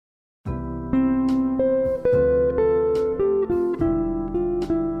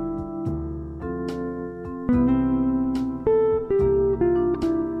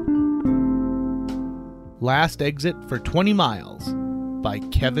Last Exit for 20 Miles by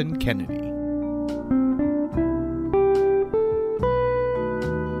Kevin Kennedy.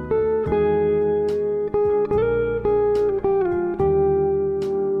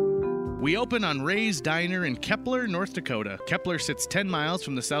 We open on Ray's Diner in Kepler, North Dakota. Kepler sits 10 miles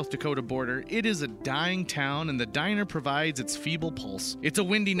from the South Dakota border. It is a dying town, and the diner provides its feeble pulse. It's a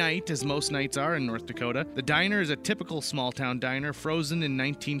windy night, as most nights are in North Dakota. The diner is a typical small-town diner, frozen in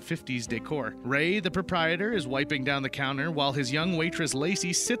 1950s decor. Ray, the proprietor, is wiping down the counter, while his young waitress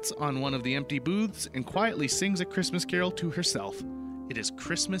Lacey sits on one of the empty booths and quietly sings a Christmas carol to herself. It is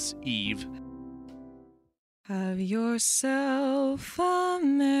Christmas Eve. Have yourself a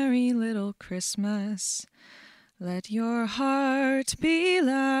merry little Christmas. Let your heart be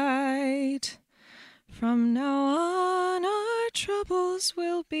light. From now on, our troubles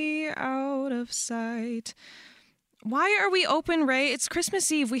will be out of sight. Why are we open, Ray? It's Christmas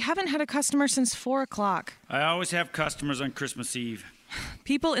Eve. We haven't had a customer since 4 o'clock. I always have customers on Christmas Eve.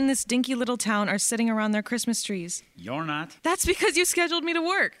 People in this dinky little town are sitting around their Christmas trees. You're not? That's because you scheduled me to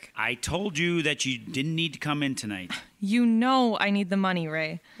work. I told you that you didn't need to come in tonight. You know I need the money,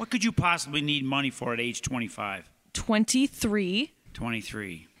 Ray. What could you possibly need money for at age 25? 23.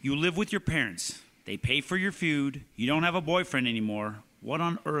 23. You live with your parents. They pay for your food. You don't have a boyfriend anymore. What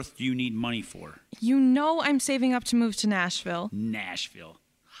on earth do you need money for? You know I'm saving up to move to Nashville. Nashville.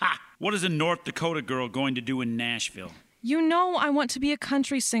 Ha! What is a North Dakota girl going to do in Nashville? You know I want to be a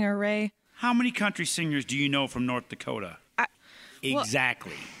country singer, Ray. How many country singers do you know from North Dakota?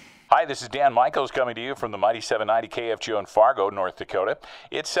 Exactly. Hi, this is Dan Michaels coming to you from the Mighty 790 KFGO in Fargo, North Dakota.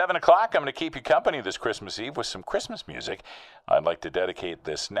 It's 7 o'clock. I'm going to keep you company this Christmas Eve with some Christmas music. I'd like to dedicate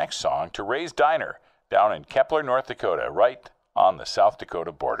this next song to Ray's Diner down in Kepler, North Dakota, right on the South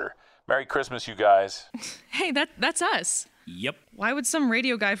Dakota border. Merry Christmas, you guys. Hey, that's us. Yep. Why would some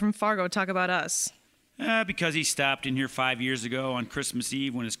radio guy from Fargo talk about us? Because he stopped in here 5 years ago on Christmas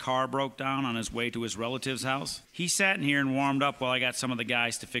Eve when his car broke down on his way to his relative's house. He sat in here and warmed up while I got some of the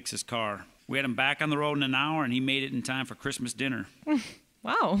guys to fix his car. We had him back on the road in an hour, and he made it in time for Christmas dinner.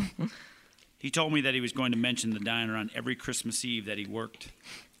 Wow. He told me that he was going to mention the diner on every Christmas Eve that he worked.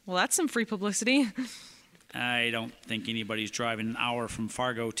 Well, that's some free publicity. I don't think anybody's driving an hour from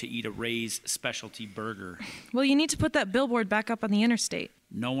Fargo to eat a Ray's specialty burger. Well, you need to put that billboard back up on the interstate.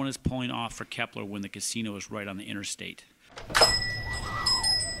 No one is pulling off for Kepler when the casino is right on the interstate.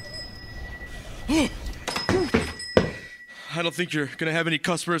 I don't think you're going to have any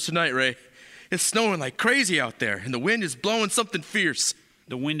customers tonight, Ray. It's snowing like crazy out there, and the wind is blowing something fierce.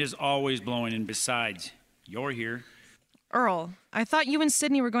 The wind is always blowing, and besides, you're here. Earl, I thought you and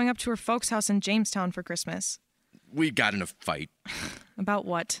Sydney were going up to her folks' house in Jamestown for Christmas. We got in a fight. About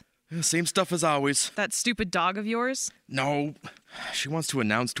what? Same stuff as always. That stupid dog of yours? No. She wants to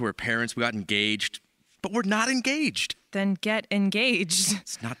announce to her parents we got engaged. But we're not engaged. Then get engaged.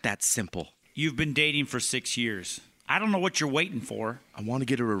 It's not that simple. You've been dating for 6 years. I don't know what you're waiting for. I want to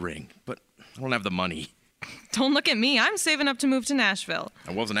get her a ring, but I don't have the money. Don't look at me. I'm saving up to move to Nashville.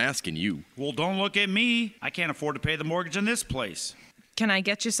 I wasn't asking you. Well, don't look at me. I can't afford to pay the mortgage on this place. Can I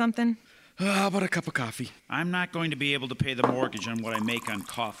get you something? How about a cup of coffee? I'm not going to be able to pay the mortgage on what I make on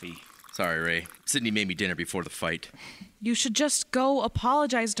coffee. Sorry, Ray. Sydney made me dinner before the fight. You should just go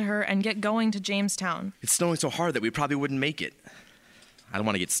apologize to her and get going to Jamestown. It's snowing so hard that we probably wouldn't make it. I don't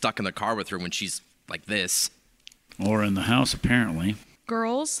want to get stuck in the car with her when she's like this. Or in the house, apparently.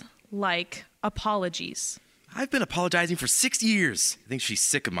 Girls like apologies. I've been apologizing for 6 years. I think she's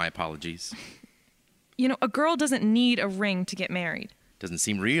sick of my apologies. You know, a girl doesn't need a ring to get married. Doesn't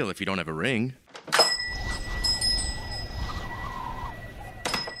seem real if you don't have a ring.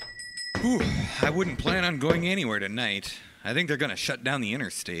 Whew, I wouldn't plan on going anywhere tonight. I think they're going to shut down the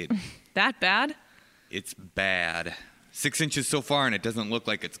interstate. That bad? It's bad. 6 inches so far, and it doesn't look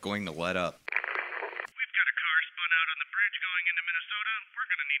like it's going to let up. We've got a car spun out on the bridge going into Minnesota. We're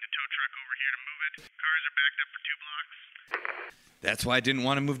going to need a tow truck over here to move it. Cars are backed up for 2 blocks. That's why I didn't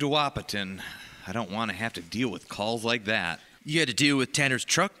want to move to Wahpeton. I don't want to have to deal with calls like that. You had to deal with Tanner's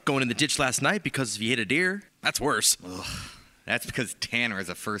truck going in the ditch last night because he hit a deer. That's worse. Ugh, that's because Tanner is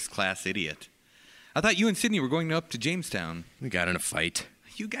a first-class idiot. I thought you and Sydney were going up to Jamestown. We got in a fight.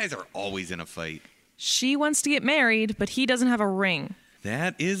 You guys are always in a fight. She wants to get married, but he doesn't have a ring.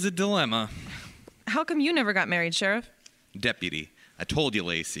 That is a dilemma. How come you never got married, Sheriff? Deputy. I told you,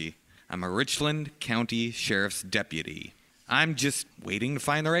 Lacey. I'm a Richland County Sheriff's deputy. I'm just waiting to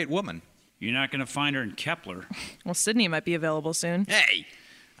find the right woman. You're not going to find her in Kepler. Well, Sydney might be available soon. Hey!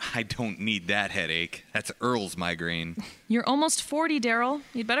 I don't need that headache. That's Earl's migraine. You're almost 40, Daryl.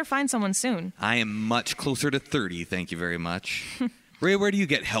 You'd better find someone soon. I am much closer to 30, thank you very much. Ray, where do you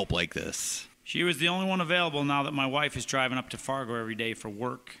get help like this? She was the only one available now that my wife is driving up to Fargo every day for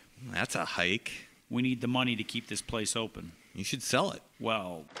work. That's a hike. We need the money to keep this place open. You should sell it.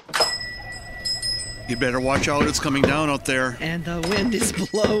 Well, You better watch out, it's coming down out there. And the wind is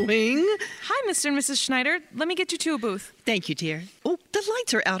blowing. Hi, Mr. and Mrs. Schneider. Let me get you to a booth. Thank you, dear. Oh, the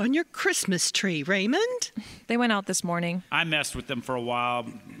lights are out on your Christmas tree, Raymond. They went out this morning. I messed with them for a while,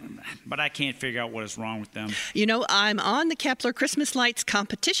 but I can't figure out what is wrong with them. You know, I'm on the Kepler Christmas Lights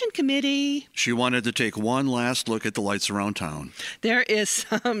Competition Committee. She wanted to take one last look at the lights around town. There is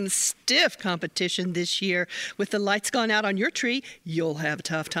some stiff competition this year. With the lights gone out on your tree, you'll have a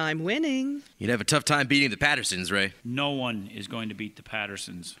tough time winning. You'd have a tough time beating the Pattersons, Ray. No one is going to beat the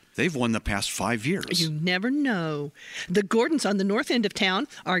Pattersons. They've won the past 5 years. You never know. The Gordons on the north end of town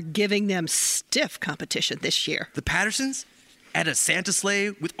are giving them stiff competition this year. The Pattersons? At a Santa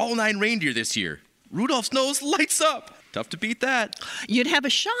sleigh with all 9 reindeer this year. Rudolph's nose lights up. Tough to beat that. You'd have a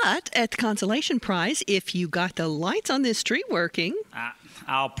shot at the consolation prize if you got the lights on this tree working.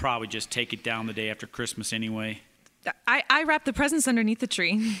 I'll probably just take it down the day after Christmas anyway. I wrapped the presents underneath the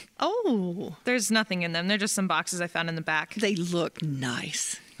tree. Oh. There's nothing in them. They're just some boxes I found in the back. They look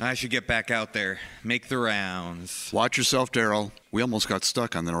nice. I should get back out there, make the rounds. Watch yourself, Daryl. We almost got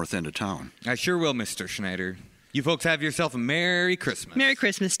stuck on the north end of town. I sure will, Mr. Schneider. You folks have yourself a Merry Christmas. Merry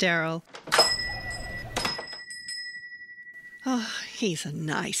Christmas, Daryl. Oh, he's a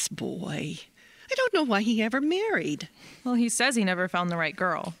nice boy. I don't know why he ever married. Well, he says he never found the right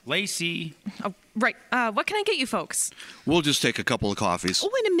girl. Lacey. Oh, right. What can I get you folks? We'll just take a couple of coffees.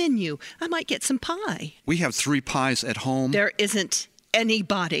 Oh, and a menu. I might get some pie. We have 3 pies at home. There isn't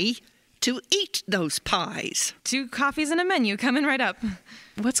anybody to eat those pies. 2 coffees and a menu coming right up.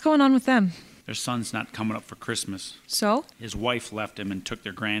 What's going on with them? Their son's not coming up for Christmas. So? His wife left him and took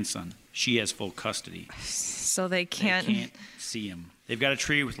their grandson. She has full custody. So they can't... They can't see him. They've got a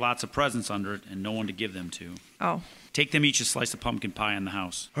tree with lots of presents under it and no one to give them to. Oh. Take them each a slice of pumpkin pie in the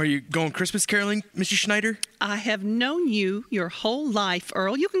house. Are you going Christmas caroling, Mr. Schneider? I have known you your whole life,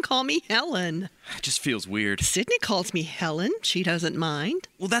 Earl. You can call me Helen. It just feels weird. Sydney calls me Helen. She doesn't mind.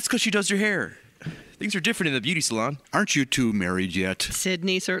 Well, that's because she does your hair. Things are different in the beauty salon. Aren't you 2 married yet?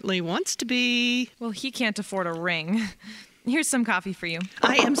 Sydney certainly wants to be. Well, he can't afford a ring. Here's some coffee for you.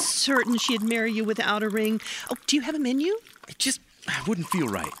 I am certain she'd marry you without a ring. Oh, do you have a menu? I wouldn't feel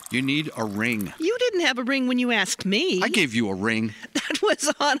right. You need a ring. You didn't have a ring when you asked me. I gave you a ring. That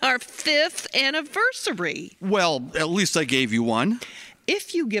was on our 5th anniversary. Well, at least I gave you one.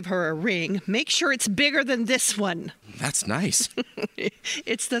 If you give her a ring, make sure it's bigger than this one. That's nice.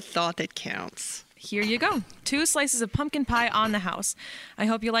 It's the thought that counts. Here you go. 2 slices of pumpkin pie on the house. I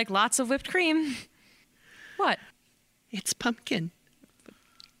hope you like lots of whipped cream. What? It's pumpkin.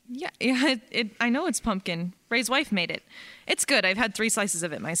 Yeah, I know it's pumpkin. Ray's wife made it. It's good. I've had 3 slices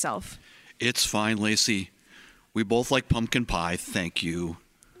of it myself. It's fine, Lacey. We both like pumpkin pie, thank you.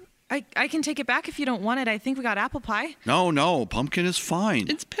 I can take it back if you don't want it. I think we got apple pie. No, pumpkin is fine.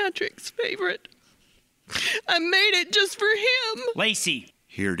 It's Patrick's favorite. I made it just for him. Lacey.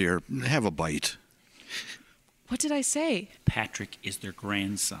 Here, dear, have a bite. What did I say? Patrick is their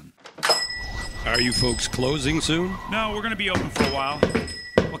grandson. Are you folks closing soon? No, we're going to be open for a while.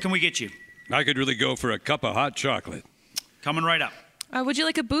 What can we get you? I could really go for a cup of hot chocolate. Coming right up. Would you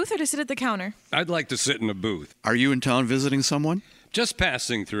like a booth or to sit at the counter? I'd like to sit in a booth. Are you in town visiting someone? Just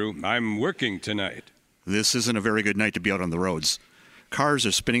passing through. I'm working tonight. This isn't a very good night to be out on the roads. Cars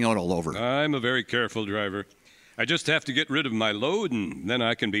are spinning out all over. I'm a very careful driver. I just have to get rid of my load, and then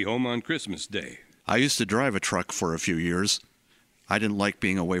I can be home on Christmas Day. I used to drive a truck for a few years. I didn't like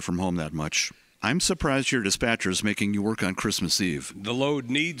being away from home that much. I'm surprised your dispatcher's making you work on Christmas Eve. The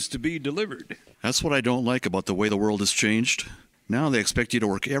load needs to be delivered. That's what I don't like about the way the world has changed. Now they expect you to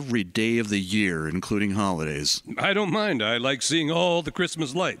work every day of the year, including holidays. I don't mind. I like seeing all the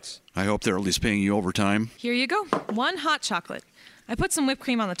Christmas lights. I hope they're at least paying you overtime. Here you go. 1 hot chocolate. I put some whipped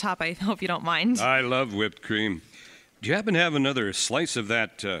cream on the top. I hope you don't mind. I love whipped cream. Do you happen to have another slice of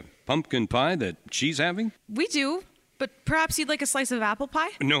that pumpkin pie that she's having? We do, but perhaps you'd like a slice of apple pie?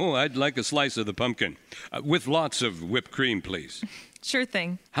 No, I'd like a slice of the pumpkin. With lots of whipped cream, please. Sure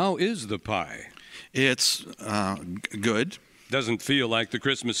thing. How is the pie? It's good. Doesn't feel like the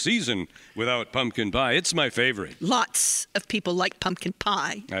Christmas season without pumpkin pie. It's my favorite. Lots of people like pumpkin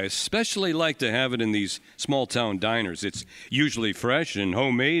pie. I especially like to have it in these small-town diners. It's usually fresh and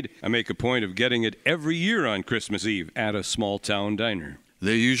homemade. I make a point of getting it every year on Christmas Eve at a small-town diner.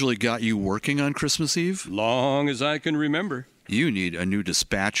 They usually got you working on Christmas Eve? Long as I can remember. You need a new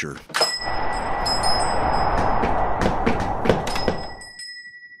dispatcher.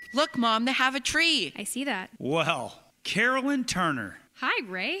 Look, Mom, they have a tree. I see that. Well, Carolyn Turner. Hi,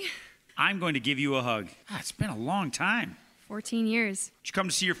 Ray. I'm going to give you a hug. It's been a long time. 14 years. Did you come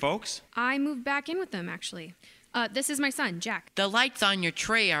to see your folks? I moved back in with them, actually. This is my son, Jack. The lights on your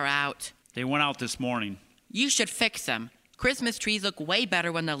tree are out. They went out this morning. You should fix them. Christmas trees look way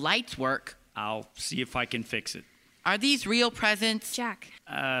better when the lights work. I'll see if I can fix it. Are these real presents? Jack.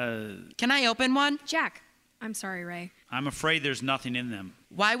 Can I open one? Jack. I'm sorry, Ray. I'm afraid there's nothing in them.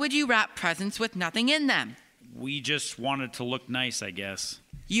 Why would you wrap presents with nothing in them? We just wanted to look nice, I guess.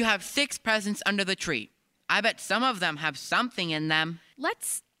 You have 6 presents under the tree. I bet some of them have something in them.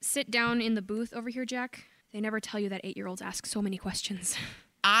 Let's sit down in the booth over here, Jack. They never tell you that 8-year-olds ask so many questions.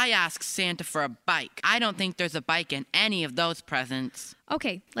 I asked Santa for a bike. I don't think there's a bike in any of those presents.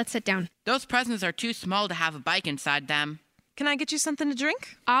 Okay, let's sit down. Those presents are too small to have a bike inside them. Can I get you something to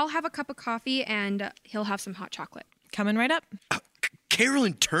drink? I'll have a cup of coffee and he'll have some hot chocolate. Coming right up.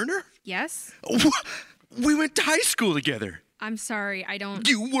 Carolyn Turner? Yes? We went to high school together. I'm sorry, I don't...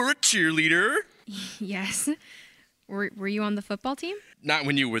 You were a cheerleader? Yes. Were you on the football team? Not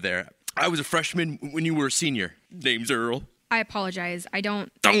when you were there. I was a freshman when you were a senior. Name's Earl. I apologize. I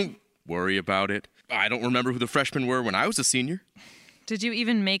don't... Don't worry about it. I don't remember who the freshmen were when I was a senior. Did you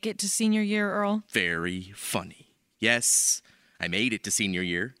even make it to senior year, Earl? Very funny. Yes, I made it to senior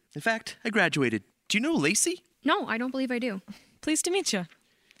year. In fact, I graduated. Do you know Lacey? No, I don't believe I do. Pleased to meet you.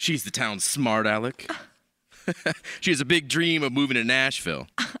 She's the town's smart aleck. She has a big dream of moving to Nashville.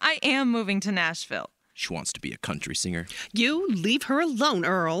 I am moving to Nashville. She wants to be a country singer. You leave her alone,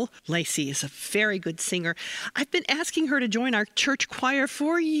 Earl. Lacey is a very good singer. I've been asking her to join our church choir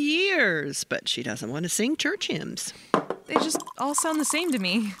for years, but she doesn't want to sing church hymns. They just all sound the same to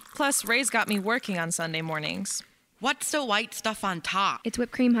me. Plus, Ray's got me working on Sunday mornings. What's the white stuff on top? It's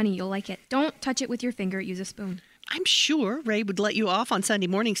whipped cream, honey. You'll like it. Don't touch it with your finger. Use a spoon. I'm sure Ray would let you off on Sunday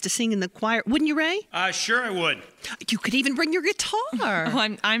mornings to sing in the choir. Wouldn't you, Ray? Sure I would. You could even bring your guitar.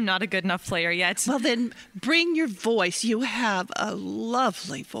 Oh, I'm not a good enough player yet. Well, then bring your voice. You have a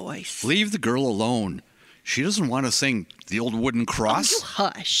lovely voice. Leave the girl alone. She doesn't want to sing The Old Wooden Cross. Oh, you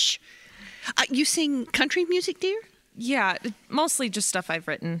hush. You sing country music, dear? Yeah, mostly just stuff I've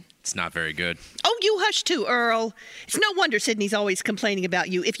written. It's not very good. Oh, you hush too, Earl. It's no wonder Sydney's always complaining about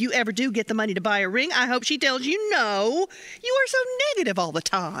you. If you ever do get the money to buy a ring, I hope she tells you no. You are so negative all the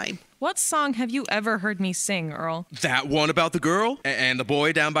time. What song have you ever heard me sing, Earl? That one about the girl and the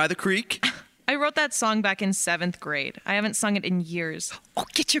boy down by the creek? I wrote that song back in 7th grade. I haven't sung it in years. Oh,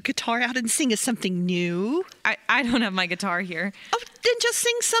 get your guitar out and sing us something new. I don't have my guitar here. Oh, then just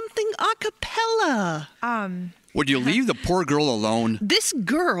sing something a cappella. Would you leave the poor girl alone? This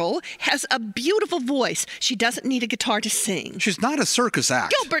girl has a beautiful voice. She doesn't need a guitar to sing. She's not a circus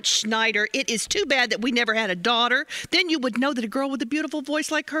act. Gilbert Schneider, it is too bad that we never had a daughter. Then you would know that a girl with a beautiful voice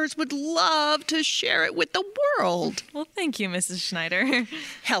like hers would love to share it with the world. Well, thank you, Mrs. Schneider.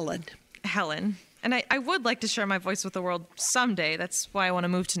 Helen. And I would like to share my voice with the world someday. That's why I want to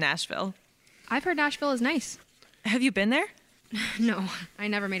move to Nashville. I've heard Nashville is nice. Have you been there? No, I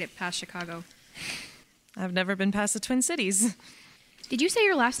never made it past Chicago. I've never been past the Twin Cities. Did you say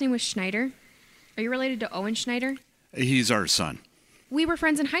your last name was Schneider? Are you related to Owen Schneider? He's our son. We were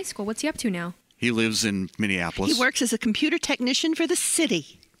friends in high school. What's he up to now? He lives in Minneapolis. He works as a computer technician for the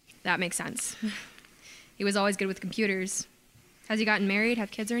city. That makes sense. He was always good with computers. Has he gotten married, have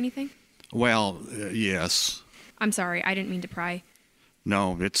kids or anything? Well, yes. I'm sorry, I didn't mean to pry.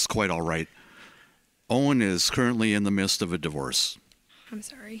 No, it's quite all right. Owen is currently in the midst of a divorce. I'm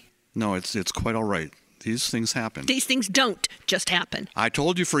sorry. No, it's quite all right. These things happen. These things don't just happen. I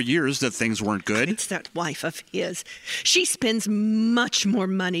told you for years that things weren't good. It's that wife of his. She spends much more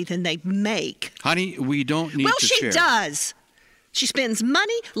money than they make. Honey, we don't need to share. Well, she does. She spends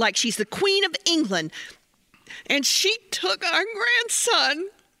money like she's the Queen of England. And she took our grandson.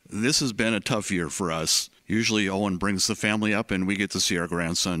 This has been a tough year for us. Usually Owen brings the family up and we get to see our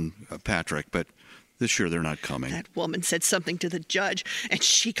grandson, Patrick, but this year they're not coming. That woman said something to the judge, and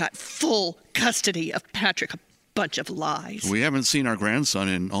she got full custody of Patrick. A bunch of lies. We haven't seen our grandson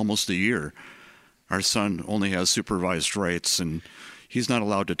in almost a year. Our son only has supervised rights, and he's not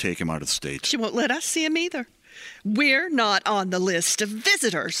allowed to take him out of state. She won't let us see him either. We're not on the list of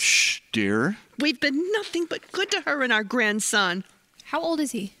visitors. Shh, dear. We've been nothing but good to her and our grandson. How old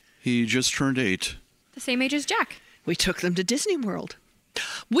is he? He just turned 8. The same age as Jack. We took them to Disney World.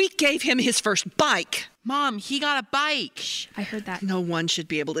 We gave him his first bike. Mom, he got a bike. Shh, I heard that. No one should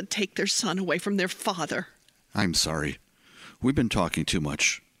be able to take their son away from their father. I'm sorry. We've been talking too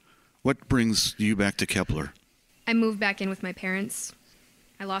much. What brings you back to Kepler? I moved back in with my parents.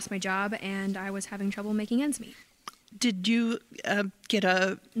 I lost my job, and I was having trouble making ends meet. Did you get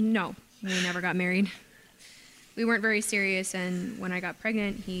a... No, we never got married. We weren't very serious, and when I got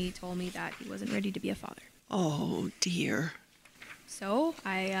pregnant, he told me that he wasn't ready to be a father. Oh, dear. So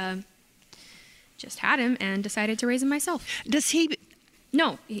I just had him and decided to raise him myself. Does he...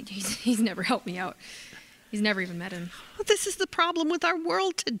 No, he's never helped me out. He's never even met him. Well, this is the problem with our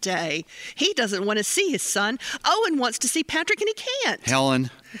world today. He doesn't want to see his son. Owen wants to see Patrick, and he can't. Helen.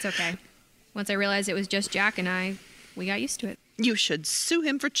 It's okay. Once I realized it was just Jack and I, we got used to it. You should sue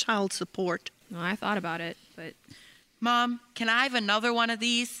him for child support. Well, I thought about it, but... Mom, can I have another one of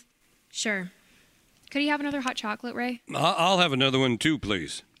these? Sure. Could he have another hot chocolate, Ray? I'll have another one too,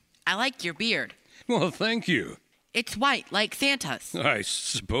 please. I like your beard. Well, thank you. It's white, like Santa's. I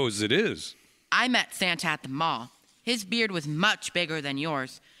suppose it is. I met Santa at the mall. His beard was much bigger than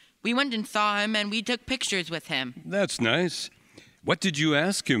yours. We went and saw him, and we took pictures with him. That's nice. What did you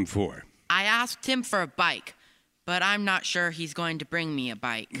ask him for? I asked him for a bike, but I'm not sure he's going to bring me a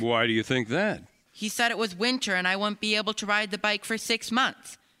bike. Why do you think that? He said it was winter and I wouldn't be able to ride the bike for 6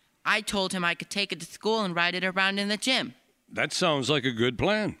 months. I told him I could take it to school and ride it around in the gym. That sounds like a good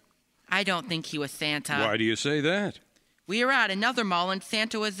plan. I don't think he was Santa. Why do you say that? We were at another mall and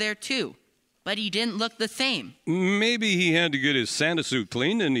Santa was there too, but he didn't look the same. Maybe he had to get his Santa suit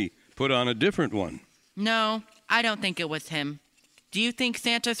cleaned and he put on a different one. No, I don't think it was him. Do you think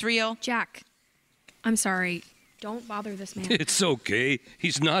Santa's real? Jack, I'm sorry. Don't bother this man. It's okay.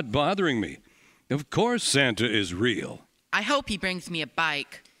 He's not bothering me. Of course Santa is real. I hope he brings me a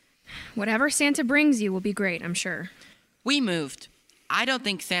bike. Whatever Santa brings you will be great, I'm sure. We moved. I don't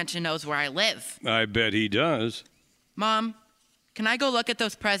think Santa knows where I live. I bet he does. Mom, can I go look at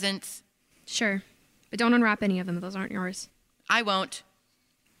those presents? Sure, but don't unwrap any of them. Those aren't yours. I won't.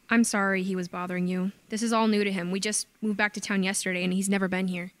 I'm sorry he was bothering you. This is all new to him. We just moved back to town yesterday, and he's never been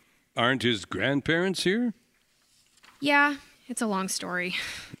here. Aren't his grandparents here? Yeah, it's a long story.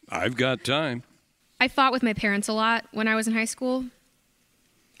 I've got time. I fought with my parents a lot when I was in high school.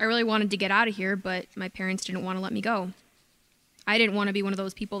 I really wanted to get out of here, but my parents didn't want to let me go. I didn't want to be one of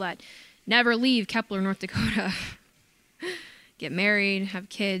those people that never leave Kepler, North Dakota. Get married, have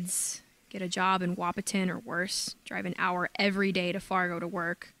kids, get a job in Wahpeton or worse, drive an hour every day to Fargo to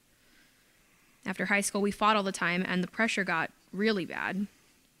work. After high school, we fought all the time, and the pressure got really bad.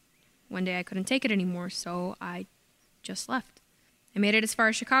 One day I couldn't take it anymore, so I just left. I made it as far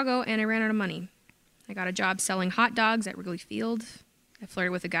as Chicago, and I ran out of money. I got a job selling hot dogs at Wrigley Field. I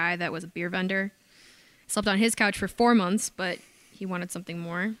flirted with a guy that was a beer vendor. I slept on his couch for 4 months, but he wanted something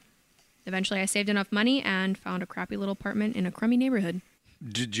more. Eventually, I saved enough money and found a crappy little apartment in a crummy neighborhood.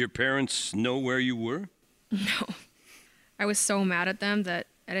 Did your parents know where you were? No. I was so mad at them that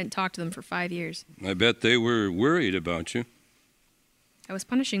I didn't talk to them for 5 years. I bet they were worried about you. I was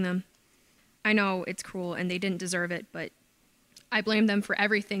punishing them. I know it's cruel and they didn't deserve it, but I blame them for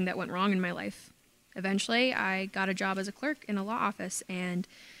everything that went wrong in my life. Eventually, I got a job as a clerk in a law office, and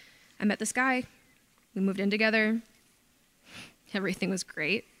I met this guy. We moved in together. Everything was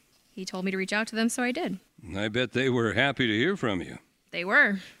great. He told me to reach out to them, so I did. I bet they were happy to hear from you. They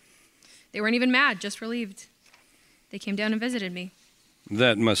were. They weren't even mad, just relieved. They came down and visited me.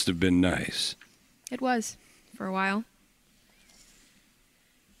 That must have been nice. It was, for a while.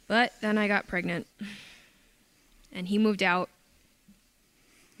 But then I got pregnant. And he moved out.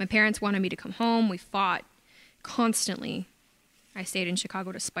 My parents wanted me to come home. We fought constantly. I stayed in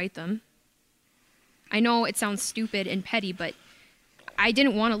Chicago to spite them. I know it sounds stupid and petty, but I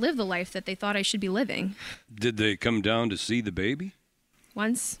didn't want to live the life that they thought I should be living. Did they come down to see the baby?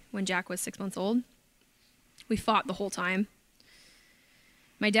 Once, when Jack was 6 months old, we fought the whole time.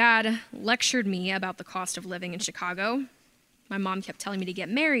 My dad lectured me about the cost of living in Chicago. My mom kept telling me to get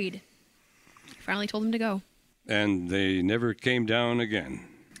married. I finally told him to go. And they never came down again?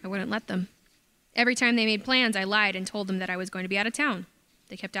 I wouldn't let them. Every time they made plans, I lied and told them that I was going to be out of town.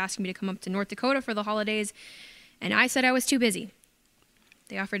 They kept asking me to come up to North Dakota for the holidays, and I said I was too busy.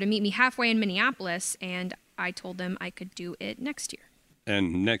 They offered to meet me halfway in Minneapolis, and I told them I could do it next year.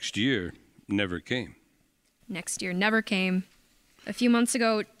 And next year never came. Next year never came. A few months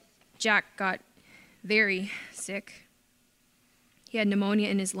ago, Jack got very sick. He had pneumonia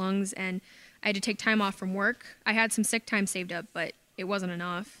in his lungs, and I had to take time off from work. I had some sick time saved up, but it wasn't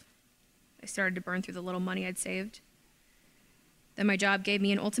enough. I started to burn through the little money I'd saved. Then my job gave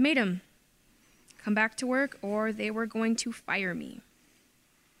me an ultimatum. Come back to work, or they were going to fire me.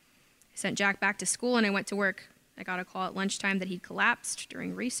 I sent Jack back to school, and I went to work. I got a call at lunchtime that he'd collapsed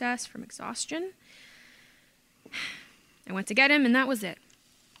during recess from exhaustion. I went to get him, and that was it.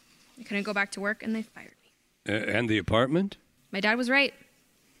 I couldn't go back to work, and they fired me. And the apartment? My dad was right.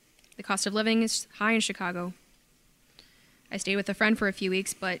 The cost of living is high in Chicago. I stayed with a friend for a few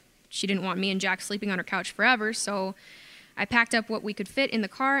weeks, but She didn't want me and Jack sleeping on her couch forever, so I packed up what we could fit in the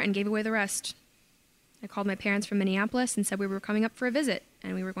car and gave away the rest. I called my parents from Minneapolis and said we were coming up for a visit,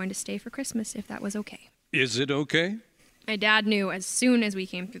 and we were going to stay for Christmas if that was okay. Is it okay? My dad knew as soon as we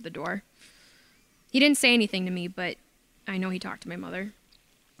came through the door. He didn't say anything to me, but I know he talked to my mother.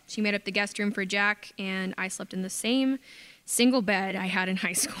 She made up the guest room for Jack, and I slept in the same single bed I had in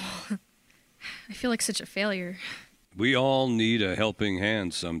high school. I feel like such a failure. We all need a helping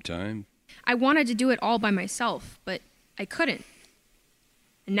hand sometime. I wanted to do it all by myself, but I couldn't.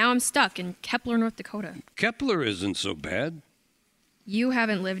 And now I'm stuck in Kepler, North Dakota. Kepler isn't so bad. You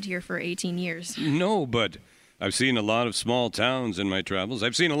haven't lived here for 18 years. No, but I've seen a lot of small towns in my travels.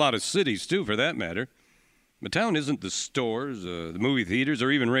 I've seen a lot of cities, too, for that matter. A town isn't the stores, the movie theaters, or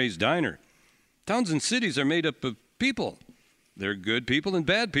even Ray's Diner. Towns and cities are made up of people. There are good people and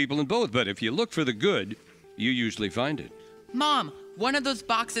bad people in both, but if you look for the good, you usually find it. Mom, one of those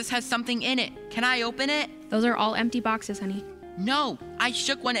boxes has something in it. Can I open it? Those are all empty boxes, honey. No, I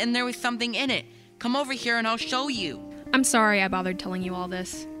shook one and there was something in it. Come over here and I'll show you. I'm sorry I bothered telling you all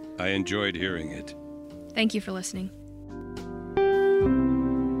this. I enjoyed hearing it. Thank you for listening.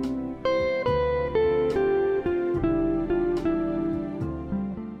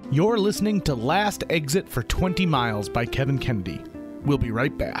 You're listening to Last Exit for 20 Miles by Kevin Kennedy. We'll be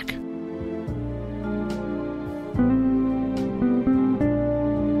right back.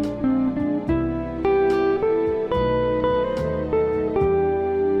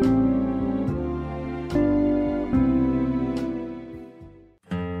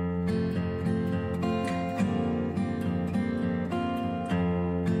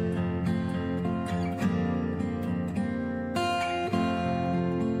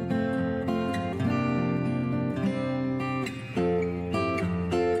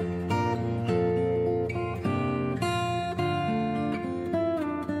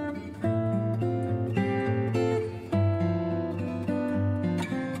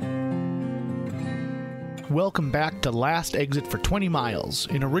 Welcome back to Last Exit for 20 Miles,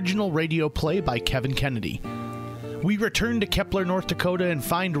 an original radio play by Kevin Kennedy. We return to Kepler, North Dakota and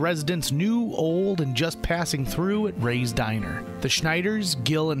find residents new, old, and just passing through at Ray's Diner. The Schneiders,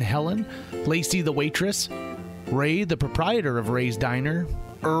 Gil and Helen, Lacey the waitress, Ray, the proprietor of Ray's Diner,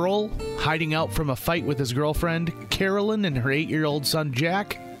 Earl, hiding out from a fight with his girlfriend, Carolyn and her 8-year-old son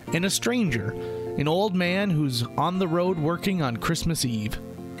Jack, and a stranger, an old man who's on the road working on Christmas Eve.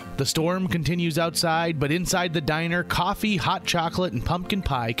 The storm continues outside, but inside the diner, coffee, hot chocolate, and pumpkin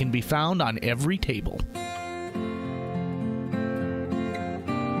pie can be found on every table.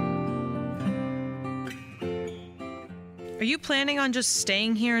 Are you planning on just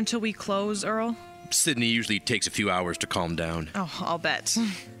staying here until we close, Earl? Sydney usually takes a few hours to calm down. Oh, I'll bet.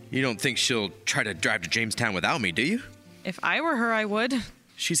 You don't think she'll try to drive to Jamestown without me, do you? If I were her, I would.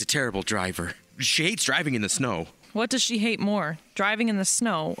 She's a terrible driver. She hates driving in the snow. What does she hate more, driving in the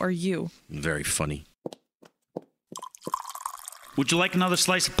snow or you? Very funny. Would you like another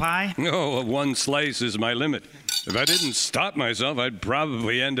slice of pie? No, one slice is my limit. If I didn't stop myself, I'd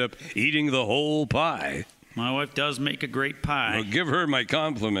probably end up eating the whole pie. My wife does make a great pie. Well, give her my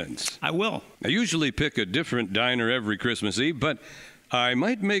compliments. I will. I usually pick a different diner every Christmas Eve, but I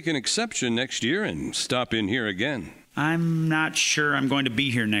might make an exception next year and stop in here again. I'm not sure I'm going to be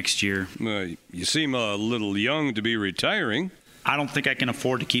here next year. You seem a little young to be retiring. I don't think I can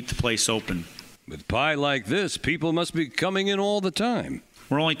afford to keep the place open. With pie like this, people must be coming in all the time.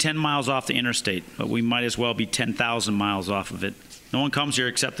 We're only 10 miles off the interstate, but we might as well be 10,000 miles off of it. No one comes here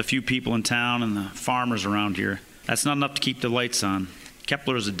except the few people in town and the farmers around here. That's not enough to keep the lights on.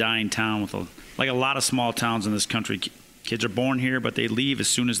 Kepler is a dying town like a lot of small towns in this country. Kids are born here, but they leave as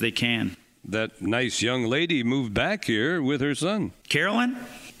soon as they can. That nice young lady moved back here with her son. Carolyn?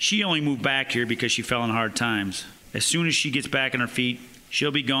 She only moved back here because she fell in hard times. As soon as she gets back on her feet, she'll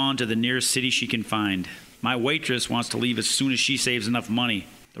be gone to the nearest city she can find. My waitress wants to leave as soon as she saves enough money.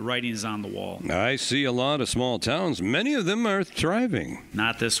 The writing is on the wall. I see a lot of small towns. Many of them are thriving.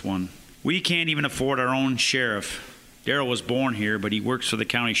 Not this one. We can't even afford our own sheriff. Darrell was born here, but he works for the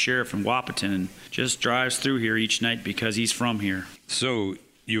county sheriff in Wahpeton and just drives through here each night because he's from here. So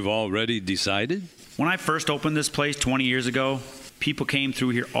you've already decided? When I first opened this place 20 years ago, people came through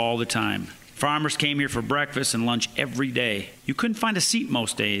here all the time. Farmers came here for breakfast and lunch every day. You couldn't find a seat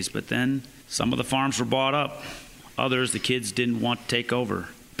most days, but then some of the farms were bought up. Others, the kids didn't want to take over.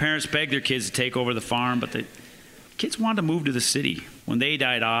 Parents begged their kids to take over the farm, but the kids wanted to move to the city. When they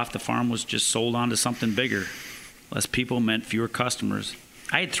died off, the farm was just sold on to something bigger. Less people meant fewer customers.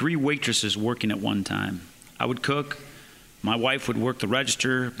 I had 3 waitresses working at one time. I would cook. My wife would work the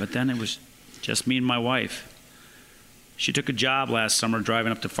register, but then it was just me and my wife. She took a job last summer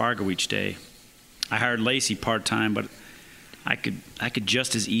driving up to Fargo each day. I hired Lacey part-time, but I could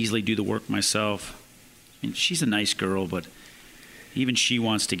just as easily do the work myself. I mean, she's a nice girl, but even she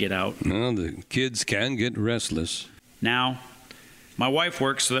wants to get out. Well, the kids can get restless. Now, my wife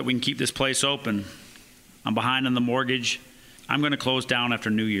works so that we can keep this place open. I'm behind on the mortgage. I'm going to close down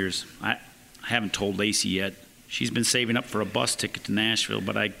after New Year's. I haven't told Lacey yet. She's been saving up for a bus ticket to Nashville,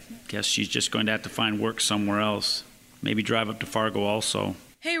 but I guess she's just going to have to find work somewhere else. Maybe drive up to Fargo also.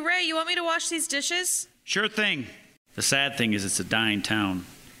 Hey, Ray, you want me to wash these dishes? Sure thing. The sad thing is it's a dying town.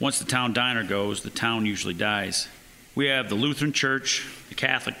 Once the town diner goes, the town usually dies. We have the Lutheran church, the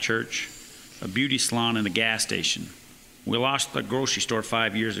Catholic church, a beauty salon, and a gas station. We lost the grocery store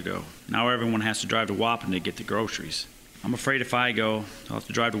 5 years ago. Now everyone has to drive to Wahpeton to get the groceries. I'm afraid if I go, they'll have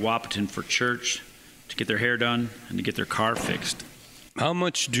to drive to Wahpeton for church, to get their hair done, and to get their car fixed. How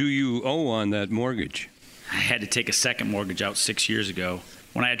much do you owe on that mortgage? I had to take a second mortgage out 6 years ago.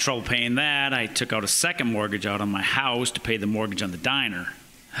 When I had trouble paying that, I took out a second mortgage out on my house to pay the mortgage on the diner.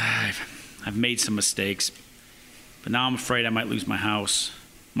 I've made some mistakes, but now I'm afraid I might lose my house.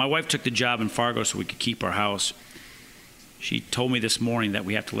 My wife took the job in Fargo so we could keep our house. She told me this morning that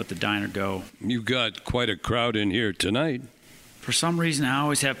we have to let the diner go. You've got quite a crowd in here tonight. For some reason, I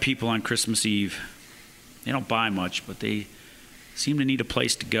always have people on Christmas Eve. They don't buy much, but they seem to need a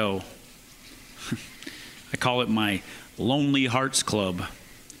place to go. I call it my Lonely Hearts Club.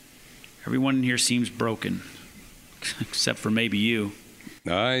 Everyone in here seems broken, except for maybe you.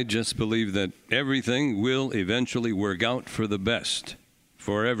 I just believe that everything will eventually work out for the best,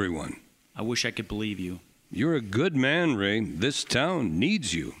 for everyone. I wish I could believe you. You're a good man, Ray. This town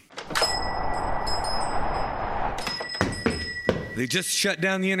needs you. They just shut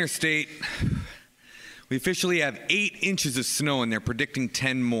down the interstate. We officially have 8 inches of snow, and they're predicting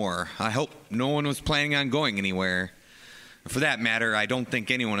 10 more. I hope no one was planning on going anywhere. For that matter, I don't think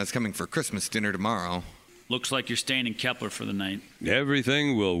anyone is coming for Christmas dinner tomorrow. Looks like you're staying in Kepler for the night.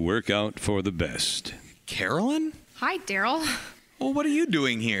 Everything will work out for the best. Carolyn? Hi, Daryl. Well, what are you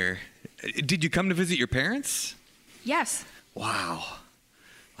doing here? Did you come to visit your parents? Yes. Wow.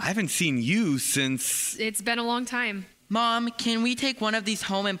 I haven't seen you since... It's been a long time. Mom, can we take one of these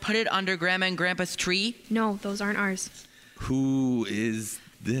home and put it under Grandma and Grandpa's tree? No, those aren't ours. Who is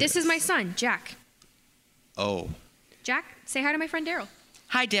this? This is my son, Jack. Oh. Jack, say hi to my friend Daryl.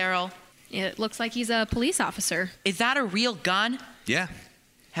 Hi, Daryl. It looks like he's a police officer. Is that a real gun? Yeah.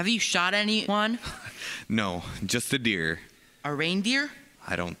 Have you shot anyone? No, just a deer. A reindeer?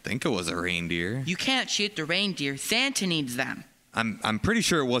 I don't think it was a reindeer. You can't shoot the reindeer. Santa needs them. I'm pretty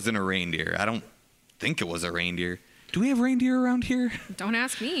sure it wasn't a reindeer. I don't think it was a reindeer. Do we have reindeer around here? Don't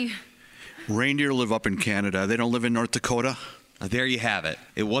ask me. Reindeer live up in Canada. They don't live in North Dakota. There you have it.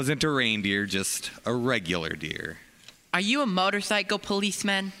 It wasn't a reindeer, just a regular deer. Are you a motorcycle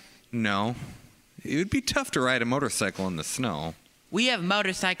policeman? No. It would be tough to ride a motorcycle in the snow. We have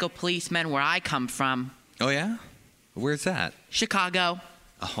motorcycle policemen where I come from. Oh, yeah? Where's that? Chicago.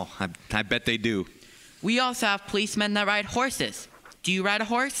 Oh, I bet they do. We also have policemen that ride horses. Do you ride a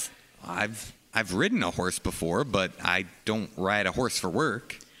horse? I've ridden a horse before, but I don't ride a horse for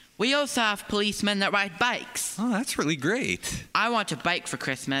work. We also have policemen that ride bikes. Oh, that's really great. I want a bike for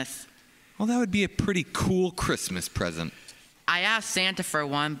Christmas. Well, that would be a pretty cool Christmas present. I asked Santa for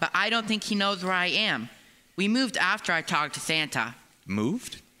one, but I don't think he knows where I am. We moved after I talked to Santa.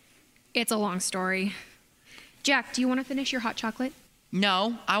 Moved? It's a long story. Jack, do you want to finish your hot chocolate?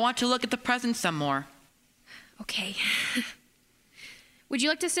 No, I want to look at the presents some more. Okay. Would you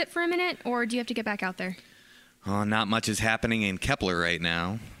like to sit for a minute, or do you have to get back out there? Oh, not much is happening in Kepler right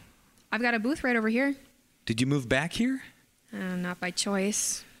now. I've got a booth right over here. Did you move back here? Not by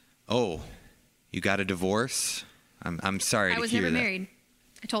choice. Oh, you got a divorce? I'm sorry to hear that. I was never married.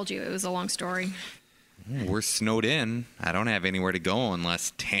 I told you, it was a long story. We're snowed in. I don't have anywhere to go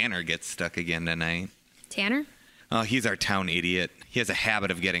unless Tanner gets stuck again tonight. Tanner? Oh, he's our town idiot. He has a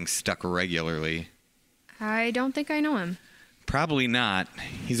habit of getting stuck regularly. I don't think I know him. Probably not.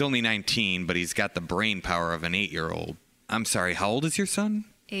 He's only 19, but he's got the brain power of an 8-year-old. I'm sorry, how old is your son?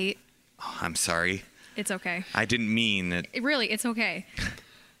 8. Oh, I'm sorry. It's okay. I didn't mean it. Really, it's okay.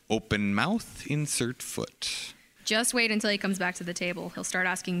 Open mouth, insert foot. Just wait until he comes back to the table. He'll start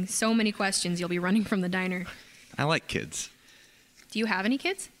asking so many questions you'll be running from the diner. I like kids. Do you have any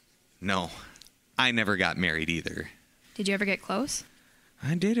kids? No. I never got married either. Did you ever get close?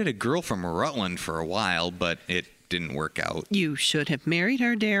 I dated a girl from Rutland for a while, but it didn't work out. You should have married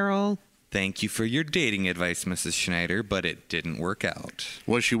her, Daryl. Thank you for your dating advice, Mrs. Schneider, but it didn't work out.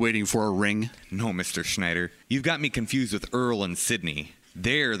 Was she waiting for a ring? No, Mr. Schneider. You've got me confused with Earl and Sydney.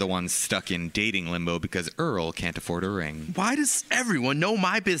 They're the ones stuck in dating limbo because Earl can't afford a ring. Why does everyone know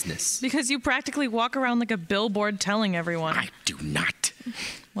my business? Because you practically walk around like a billboard telling everyone. I do not.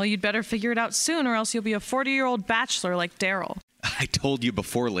 Well, you'd better figure it out soon, or else you'll be a 40-year-old bachelor like Daryl. I told you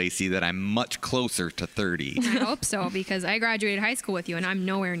before, Lacey, that I'm much closer to 30. I hope so, because I graduated high school with you, and I'm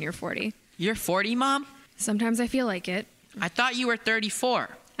nowhere near 40. You're 40, Mom? Sometimes I feel like it. I thought you were 34.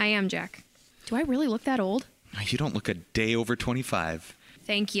 I am, Jack. Do I really look that old? You don't look a day over 25.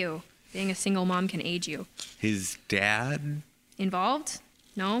 Thank you. Being a single mom can age you. His dad? Involved?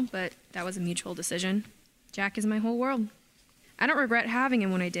 No, but that was a mutual decision. Jack is my whole world. I don't regret having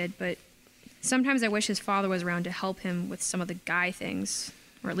him when I did, but sometimes I wish his father was around to help him with some of the guy things,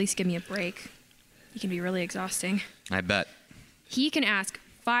 or at least give me a break. He can be really exhausting. I bet. He can ask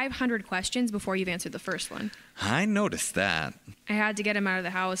 500 questions before you've answered the first one. I noticed that. I had to get him out of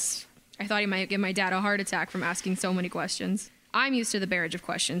the house. I thought he might give my dad a heart attack from asking so many questions. I'm used to the barrage of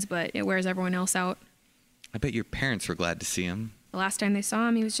questions, but it wears everyone else out. I bet your parents were glad to see him. The last time they saw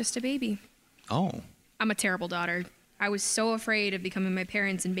him, he was just a baby. Oh. I'm a terrible daughter. I was so afraid of becoming my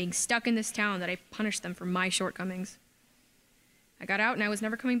parents and being stuck in this town that I punished them for my shortcomings. I got out and I was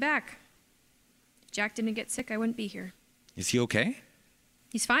never coming back. If Jack didn't get sick, I wouldn't be here. Is he okay?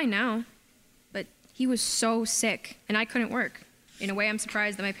 He's fine now, but he was so sick, and I couldn't work. In a way, I'm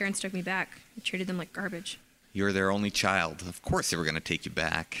surprised that my parents took me back. I treated them like garbage. You're their only child. Of course they were going to take you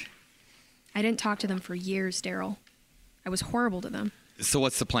back. I didn't talk to them for years, Daryl. I was horrible to them. So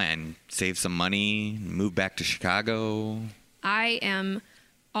what's the plan? Save some money? Move back to Chicago? I am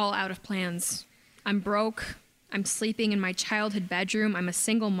all out of plans. I'm broke. I'm sleeping in my childhood bedroom. I'm a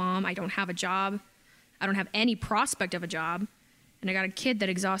single mom. I don't have a job. I don't have any prospect of a job. And I got a kid that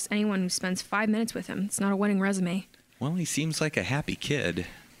exhausts anyone who spends 5 minutes with him. It's not a winning resume. Well, he seems like a happy kid.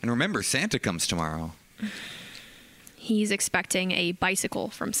 And remember, Santa comes tomorrow. He's expecting a bicycle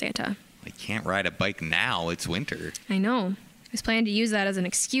from Santa. I can't ride a bike now. It's winter. I know. I was planning to use that as an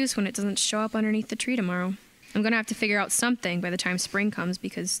excuse when it doesn't show up underneath the tree tomorrow. I'm going to have to figure out something by the time spring comes,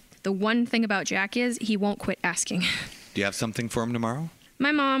 because the one thing about Jack is he won't quit asking. Do you have something for him tomorrow?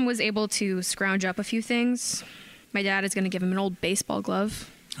 My mom was able to scrounge up a few things. My dad is going to give him an old baseball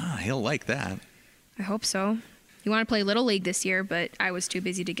glove. Ah, he'll like that. I hope so. He wanted to play Little League this year, but I was too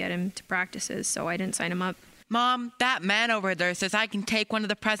busy to get him to practices, so I didn't sign him up. Mom, that man over there says I can take one of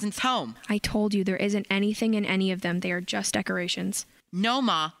the presents home. I told you there isn't anything in any of them. They are just decorations. No,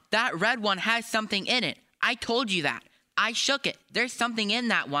 Ma. That red one has something in it. I told you that. I shook it. There's something in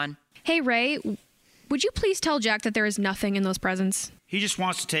that one. Hey, Ray, would you please tell Jack that there is nothing in those presents? He just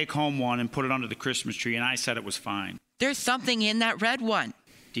wants to take home one and put it under the Christmas tree, and I said it was fine. There's something in that red one.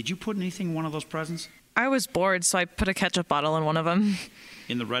 Did you put anything in one of those presents? I was bored, so I put a ketchup bottle in one of them.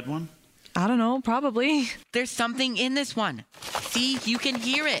 In the red one? I don't know, probably. There's something in this one. See, you can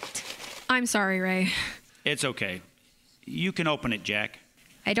hear it. I'm sorry, Ray. It's okay. You can open it, Jack.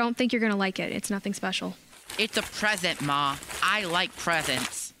 I don't think you're going to like it. It's nothing special. It's a present, Ma. I like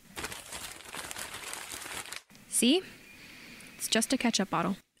presents. See? It's just a ketchup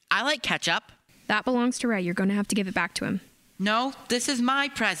bottle. I like ketchup. That belongs to Ray. You're going to have to give it back to him. No, this is my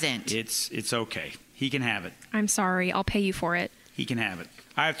present. It's okay. He can have it. I'm sorry. I'll pay you for it. He can have it.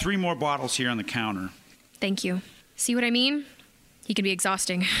 I have 3 more bottles here on the counter. Thank you. See what I mean? He can be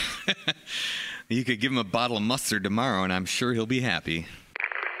exhausting. You could give him a bottle of mustard tomorrow, and I'm sure he'll be happy. We have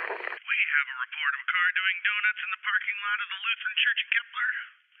a report of a car doing donuts in the parking lot of the Lutheran Church in Kepler.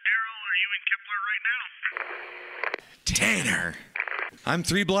 Daryl, are you in Kepler right now? Tanner! I'm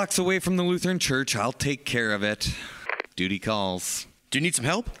 3 blocks away from the Lutheran Church. I'll take care of it. Duty calls. Do you need some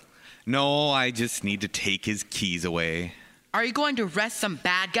help? No, I just need to take his keys away. Are you going to arrest some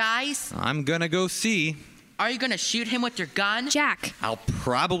bad guys? I'm gonna go see. Are you going to shoot him with your gun? Jack. I'll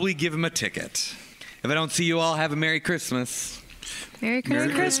probably give him a ticket. If I don't see you all, have a Merry Christmas. Merry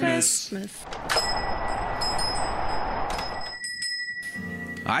Christmas.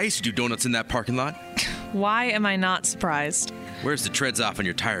 I used to do donuts in that parking lot. Why am I not surprised? Wears the treads off on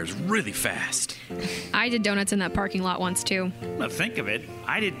your tires really fast. I did donuts in that parking lot once, too. Now think of it.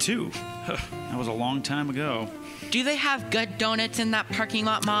 I did too. That was a long time ago. Do they have good donuts in that parking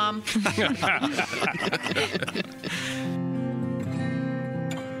lot, Mom?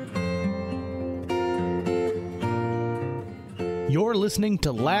 You're listening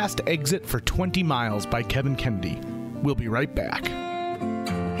to Last Exit for 20 Miles by Kevin Kennedy. We'll be right back.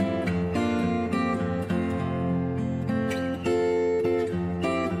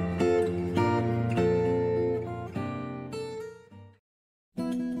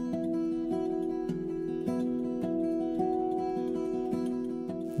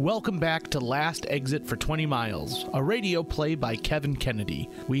 Welcome back to Last Exit for 20 Miles, a radio play by Kevin Kennedy.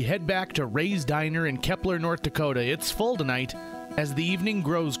 We head back to Ray's Diner in Kepler, North Dakota. It's full tonight. As the evening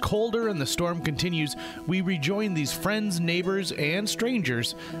grows colder and the storm continues, we rejoin these friends, neighbors, and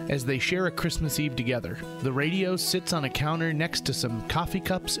strangers as they share a Christmas Eve together. The radio sits on a counter next to some coffee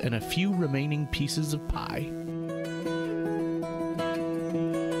cups and a few remaining pieces of pie.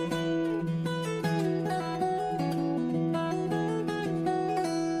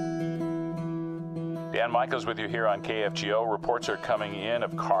 Dan Michaels with you here on KFGO. Reports are coming in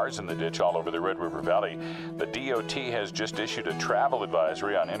of cars in the ditch all over the Red River Valley. The DOT has just issued a travel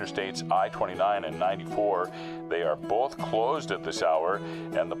advisory on interstates I-29 and 94. They are both closed at this hour,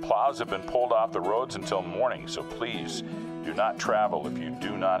 and the plows have been pulled off the roads until morning, so please do not travel if you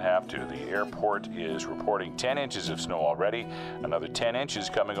do not have to. The airport is reporting 10 inches of snow already, another 10 inches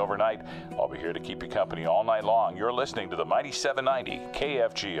coming overnight. I'll be here to keep you company all night long. You're listening to the Mighty 790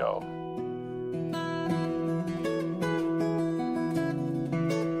 KFGO.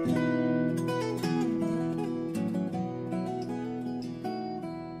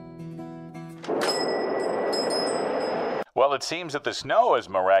 Well, it seems that the snow has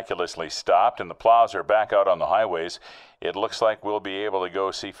miraculously stopped and the plows are back out on the highways. It looks like we'll be able to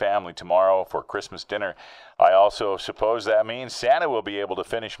go see family tomorrow for Christmas dinner. I also suppose that means Santa will be able to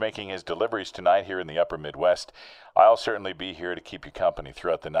finish making his deliveries tonight here in the upper Midwest. I'll certainly be here to keep you company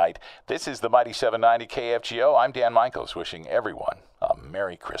throughout the night. This is the Mighty 790 KFGO. I'm Dan Michaels, wishing everyone a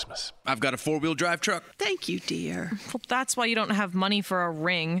Merry Christmas. I've got a four-wheel drive truck. Thank you, dear. Well, that's why you don't have money for a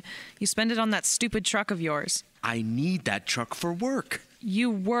ring. You spend it on that stupid truck of yours. I need that truck for work. You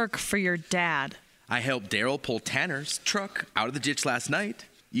work for your dad. I helped Daryl pull Tanner's truck out of the ditch last night.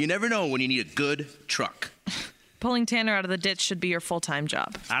 You never know when you need a good truck. Pulling Tanner out of the ditch should be your full-time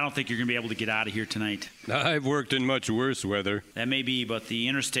job. I don't think you're going to be able to get out of here tonight. I've worked in much worse weather. That may be, but the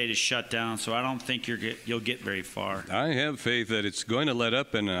interstate is shut down, so I don't think you'll get very far. I have faith that it's going to let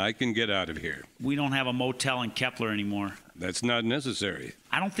up and I can get out of here. We don't have a motel in Kepler anymore. That's not necessary.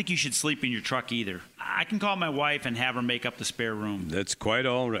 I don't think you should sleep in your truck either. I can call my wife and have her make up the spare room. That's quite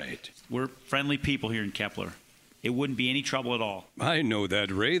all right. We're friendly people here in Kepler. It wouldn't be any trouble at all. I know that,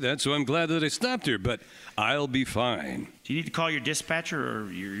 Ray. That's why I'm glad that I stopped here, but I'll be fine. Do you need to call your dispatcher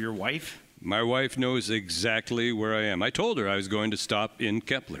or your wife? My wife knows exactly where I am. I told her I was going to stop in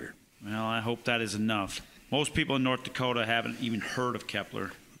Kepler. Well, I hope that is enough. Most people in North Dakota haven't even heard of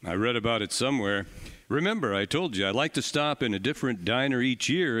Kepler. I read about it somewhere. Remember, I told you I like to stop in a different diner each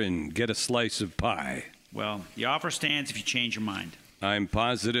year and get a slice of pie. Well, the offer stands if you change your mind. I'm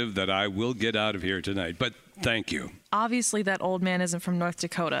positive that I will get out of here tonight, but thank you. Obviously, that old man isn't from North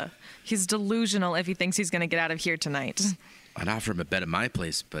Dakota. He's delusional if he thinks he's going to get out of here tonight. I'd offer him a bed at my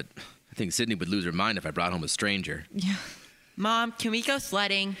place, but I think Sydney would lose her mind if I brought home a stranger. Yeah. Mom, can we go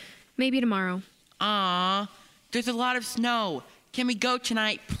sledding? Maybe tomorrow. Aw, there's a lot of snow. Can we go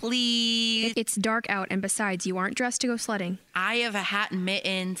tonight, please? It's dark out, and besides, you aren't dressed to go sledding. I have a hat and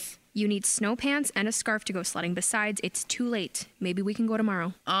mittens. You need snow pants and a scarf to go sledding. Besides, it's too late. Maybe we can go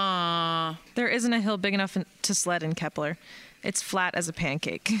tomorrow. There isn't a hill big enough to sled in Kepler. It's flat as a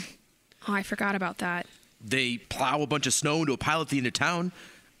pancake. Oh, I forgot about that. They plow a bunch of snow into a pile at the end of town.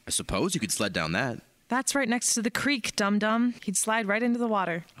 I suppose you could sled down that. That's right next to the creek, dum-dum. He'd slide right into the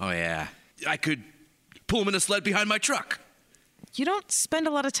water. Oh, yeah. I could pull him in a sled behind my truck. You don't spend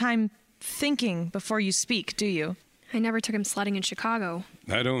a lot of time thinking before you speak, do you? I never took him sledding in Chicago.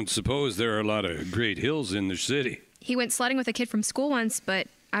 I don't suppose there are a lot of great hills in the city. He went sledding with a kid from school once, but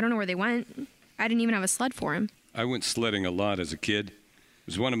I don't know where they went. I didn't even have a sled for him. I went sledding a lot as a kid. It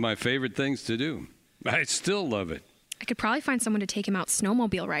was one of my favorite things to do. I still love it. I could probably find someone to take him out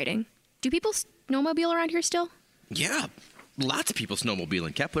snowmobile riding. Do people snowmobile around here still? Yeah, lots of people snowmobile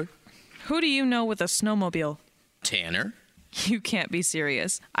in Kepler. Who do you know with a snowmobile? Tanner. You can't be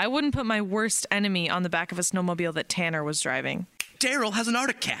serious. I wouldn't put my worst enemy on the back of a snowmobile that Tanner was driving. Daryl has an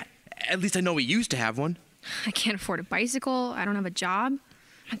Arctic Cat. At least I know he used to have one. I can't afford a bicycle. I don't have a job.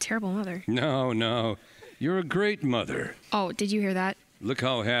 I'm a terrible mother. No. You're a great mother. Oh, did you hear that? Look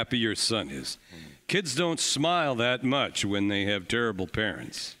how happy your son is. Kids don't smile that much when they have terrible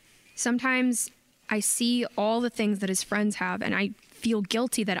parents. Sometimes I see all the things that his friends have, and I feel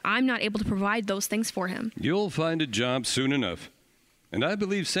guilty that I'm not able to provide those things for him. You'll find a job soon enough. And I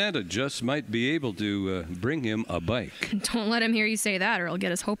believe Santa just might be able to bring him a bike. Don't let him hear you say that, or he'll get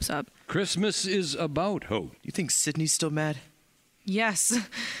his hopes up. Christmas is about hope. You think Sydney's still mad? Yes,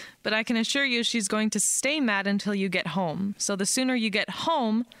 but I can assure you she's going to stay mad until you get home. So the sooner you get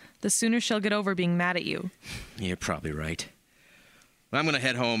home, the sooner she'll get over being mad at you. You're probably right. Well, I'm going to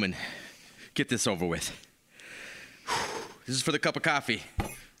head home and get this over with. This is for the cup of coffee.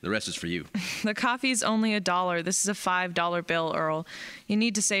 The rest is for you. The coffee's only $1. This is a $5 bill, Earl. You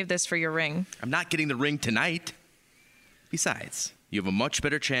need to save this for your ring. I'm not getting the ring tonight. Besides, you have a much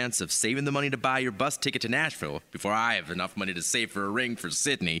better chance of saving the money to buy your bus ticket to Nashville before I have enough money to save for a ring for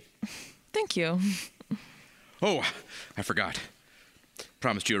Sydney. Thank you. Oh, I forgot.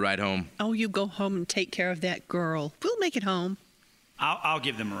 Promised you a ride home. Oh, you go home and take care of that girl. We'll make it home. I'll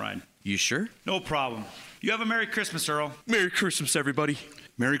give them a ride. You sure? No problem. You have a Merry Christmas, Earl. Merry Christmas, everybody.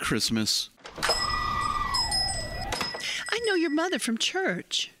 Merry Christmas. I know your mother from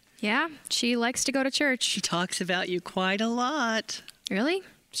church. Yeah, she likes to go to church. She talks about you quite a lot. Really?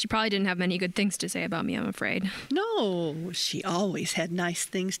 She probably didn't have many good things to say about me, I'm afraid. No, she always had nice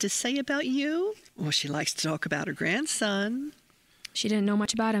things to say about you. Well, she likes to talk about her grandson. She didn't know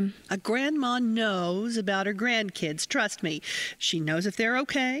much about him. A grandma knows about her grandkids, trust me. She knows if they're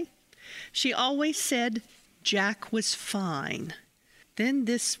okay. She always said Jack was fine. Then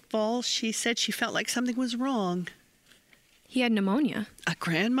this fall, she said she felt like something was wrong. He had pneumonia. A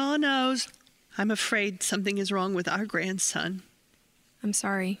grandma knows. I'm afraid something is wrong with our grandson. I'm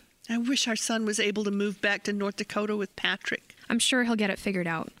sorry. I wish our son was able to move back to North Dakota with Patrick. I'm sure he'll get it figured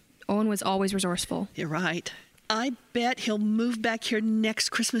out. Owen was always resourceful. You're right. I bet he'll move back here next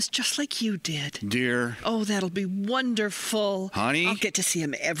Christmas just like you did. Dear. Oh, that'll be wonderful. Honey? I'll get to see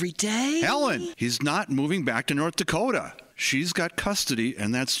him every day. Helen, he's not moving back to North Dakota. She's got custody,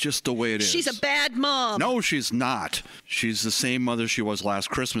 and that's just the way it is. She's a bad mom. No, she's not. She's the same mother she was last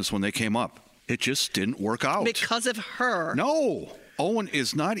Christmas when they came up. It just didn't work out. Because of her. No. Owen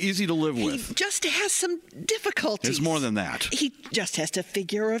is not easy to live with. He just has some difficulties. It's more than that. He just has to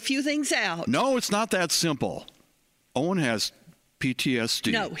figure a few things out. No, it's not that simple. Owen has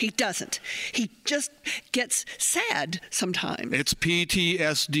PTSD. No, he doesn't. He just gets sad sometimes. It's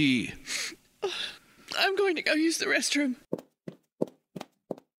PTSD. I'm going to go use the restroom.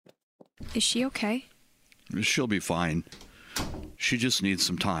 Is she okay? She'll be fine. She just needs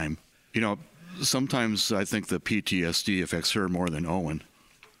some time. You know, sometimes I think the PTSD affects her more than Owen.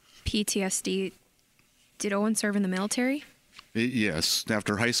 PTSD. Did Owen serve in the military? Yes.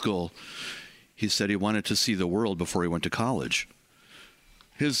 After high school, he said he wanted to see the world before he went to college.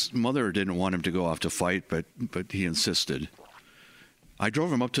 His mother didn't want him to go off to fight, but he insisted. I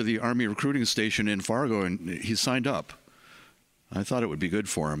drove him up to the Army recruiting station in Fargo, and he signed up. I thought it would be good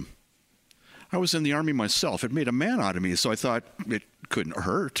for him. I was in the Army myself. It made a man out of me, so I thought it couldn't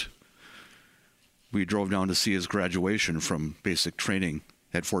hurt. We drove down to see his graduation from basic training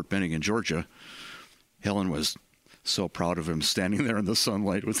at Fort Benning in Georgia. Helen was so proud of him standing there in the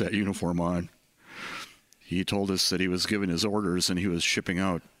sunlight with that uniform on. He told us that he was given his orders and he was shipping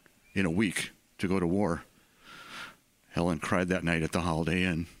out in a week to go to war. Helen cried that night at the Holiday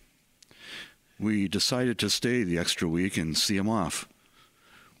Inn. We decided to stay the extra week and see him off.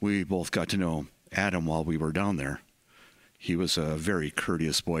 We both got to know Adam while we were down there. He was a very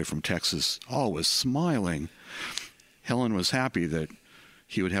courteous boy from Texas, always smiling. Helen was happy that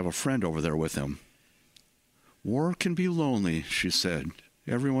he would have a friend over there with him. War can be lonely, she said.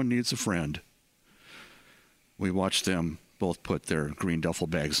 Everyone needs a friend. We watched them both put their green duffel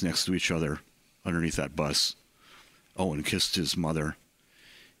bags next to each other underneath that bus. Owen kissed his mother.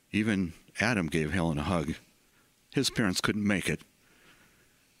 Even Adam gave Helen a hug. His parents couldn't make it.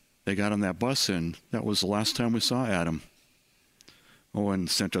 They got on that bus, and that was the last time we saw Adam. Owen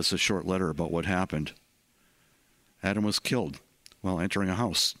sent us a short letter about what happened. Adam was killed while entering a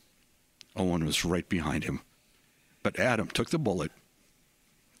house. Owen was right behind him. But Adam took the bullet.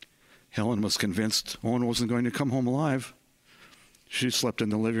 Helen was convinced Owen wasn't going to come home alive. She slept in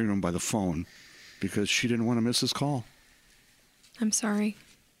the living room by the phone because she didn't want to miss his call. I'm sorry.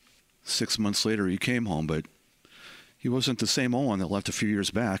 6 months later, he came home, but he wasn't the same Owen that left a few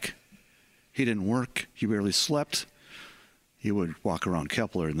years back. He didn't work. He barely slept. He would walk around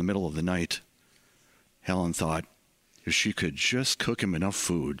Kepler in the middle of the night. Helen thought if she could just cook him enough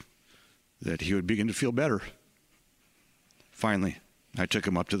food, that he would begin to feel better. Finally, I took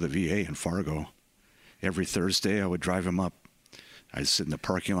him up to the VA in Fargo. Every Thursday, I would drive him up. I'd sit in the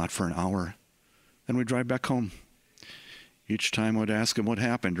parking lot for an hour. Then we'd drive back home. Each time I would ask him what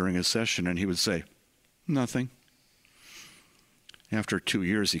happened during his session, and he would say, nothing. After 2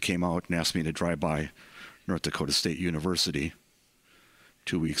 years, he came out and asked me to drive by North Dakota State University.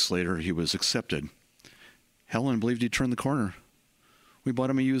 2 weeks later, he was accepted. Helen believed he'd turned the corner. We bought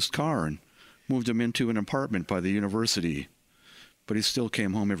him a used car and moved him into an apartment by the university, but he still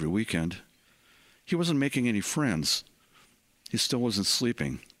came home every weekend. He wasn't making any friends. He still wasn't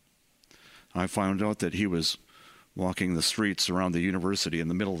sleeping. I found out that he was walking the streets around the university in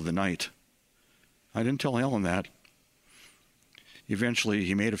the middle of the night. I didn't tell Helen that. Eventually,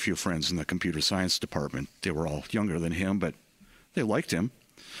 he made a few friends in the computer science department. They were all younger than him, but they liked him.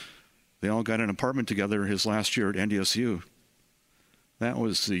 They all got an apartment together his last year at NDSU. That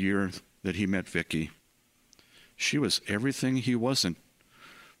was the year that he met Vicky. She was everything he wasn't.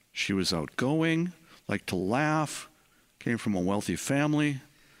 She was outgoing, liked to laugh, came from a wealthy family.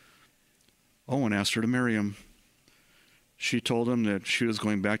 Owen asked her to marry him. She told him that she was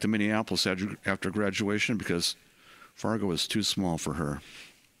going back to Minneapolis after graduation because Fargo was too small for her.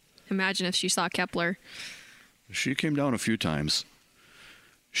 Imagine if she saw Kepler. She came down a few times.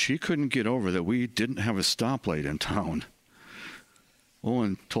 She couldn't get over that we didn't have a stoplight in town.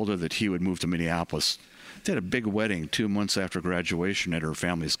 Owen told her that he would move to Minneapolis. They had a big wedding 2 months after graduation at her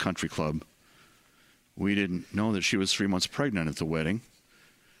family's country club. We didn't know that she was 3 months pregnant at the wedding.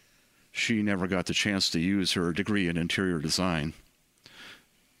 She never got the chance to use her degree in interior design.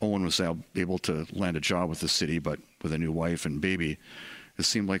 Owen was able to land a job with the city, but with a new wife and baby, it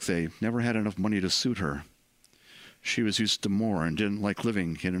seemed like they never had enough money to suit her. She was used to more and didn't like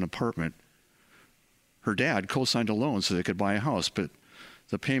living in an apartment. Her dad co-signed a loan so they could buy a house, but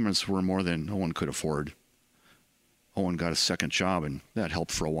the payments were more than Owen could afford. Owen got a second job, and that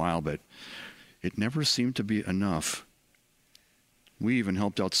helped for a while, but it never seemed to be enough. We even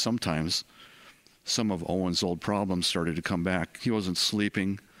helped out sometimes. Some of Owen's old problems started to come back. He wasn't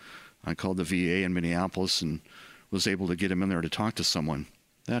sleeping. I called the VA in Minneapolis and was able to get him in there to talk to someone.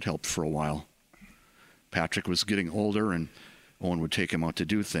 That helped for a while. Patrick was getting older, and Owen would take him out to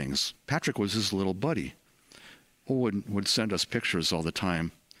do things. Patrick was his little buddy. Owen would send us pictures all the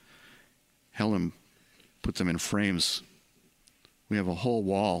time. Helen put them in frames. We have a whole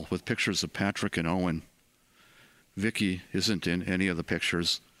wall with pictures of Patrick and Owen. Vicky isn't in any of the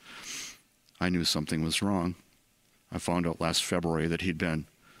pictures. I knew something was wrong. I found out last February that he'd been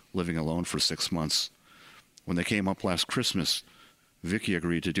living alone for 6 months. When they came up last Christmas, Vicky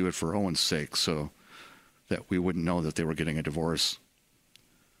agreed to do it for Owen's sake so that we wouldn't know that they were getting a divorce.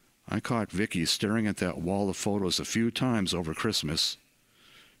 I caught Vicky staring at that wall of photos a few times over Christmas.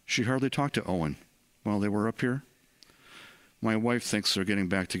 She hardly talked to Owen while they were up here. My wife thinks they're getting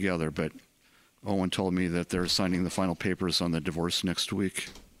back together, but Owen told me that they're signing the final papers on the divorce next week.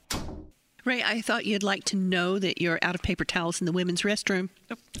 Ray, I thought you'd like to know that you're out of paper towels in the women's restroom.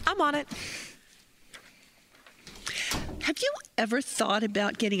 I'm on it. Have you ever thought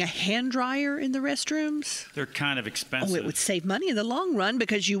about getting a hand dryer in the restrooms? They're kind of expensive. Oh, it would save money in the long run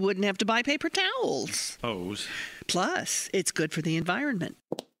because you wouldn't have to buy paper towels. Suppose. Plus, it's good for the environment.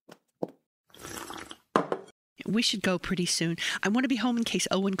 We should go pretty soon. I want to be home in case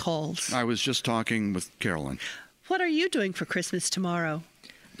Owen calls. I was just talking with Carolyn. What are you doing for Christmas tomorrow?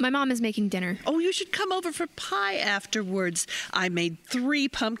 My mom is making dinner. Oh, you should come over for pie afterwards. I made 3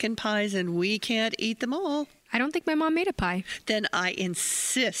 pumpkin pies and we can't eat them all. I don't think my mom made a pie. Then I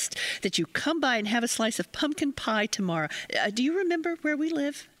insist that you come by and have a slice of pumpkin pie tomorrow. Do you remember where we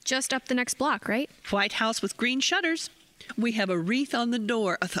live? Just up the next block, right? White house with green shutters. We have a wreath on the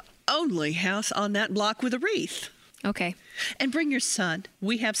door. The only house on that block with a wreath. Okay. And bring your son.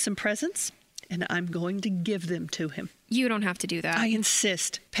 We have some presents, and I'm going to give them to him. You don't have to do that. I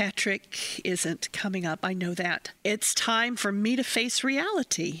insist. Patrick isn't coming up. I know that. It's time for me to face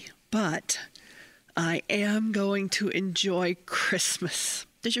reality. But I am going to enjoy Christmas.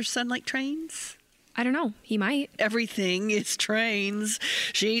 Does your son like trains? I don't know. He might. Everything is trains,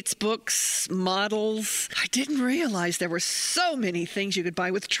 sheets, books, models. I didn't realize there were so many things you could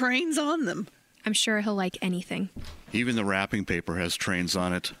buy with trains on them. I'm sure he'll like anything. Even the wrapping paper has trains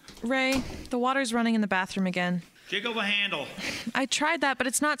on it. Ray, the water's running in the bathroom again. Jiggle the handle. I tried that, but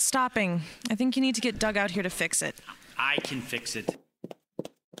it's not stopping. I think you need to get Doug out here to fix it. I can fix it.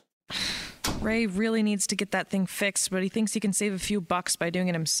 Ray really needs to get that thing fixed, but he thinks he can save a few bucks by doing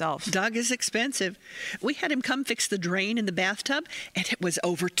it himself. Doug is expensive. We had him come fix the drain in the bathtub, and it was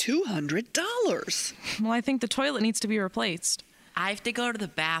over $200. Well, I think the toilet needs to be replaced. I have to go to the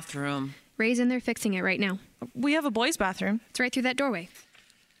bathroom. Ray's in there fixing it right now. We have a boys' bathroom. It's right through that doorway.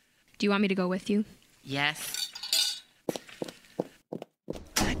 Do you want me to go with you? Yes.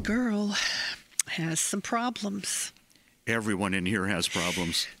 That girl has some problems. Everyone in here has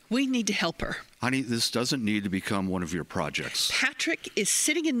problems. We need to help her. Honey, this doesn't need to become one of your projects. Patrick is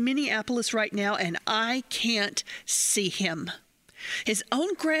sitting in Minneapolis right now, and I can't see him. His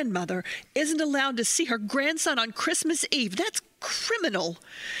own grandmother isn't allowed to see her grandson on Christmas Eve. That's criminal.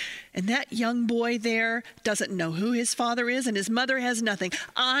 And that young boy there doesn't know who his father is, and his mother has nothing.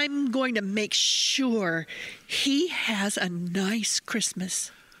 I'm going to make sure he has a nice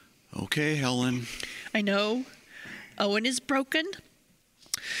Christmas. Okay, Helen. I know Owen is broken,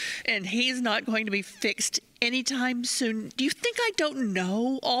 And he's not going to be fixed anytime soon. Do you think I don't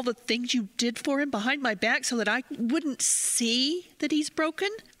know all the things you did for him behind my back so that I wouldn't see that he's broken?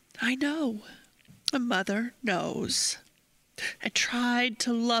 I know. A mother knows. I tried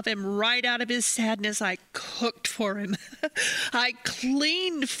to love him right out of his sadness. I cooked for him. I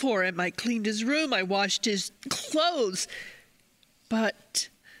cleaned for him. I cleaned his room. I washed his clothes. But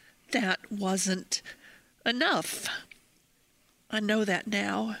that wasn't enough. I know that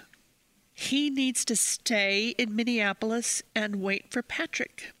now. He needs to stay in Minneapolis and wait for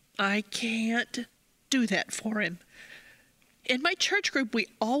Patrick. I can't do that for him. In my church group, we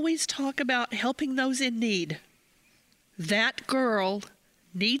always talk about helping those in need. That girl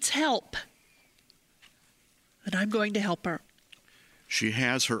needs help, and I'm going to help her. She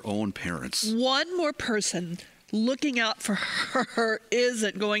has her own parents. One more person looking out for her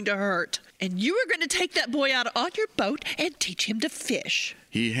isn't going to hurt. And you are going to take that boy out on your boat and teach him to fish.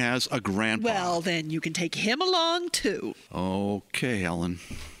 He has a grandpa. Well, then you can take him along, too. Okay, Ellen.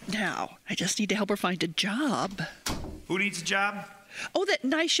 Now, I just need to help her find a job. Who needs a job? Oh, that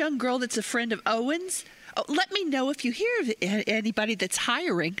nice young girl that's a friend of Owen's. Oh, let me know if you hear of anybody that's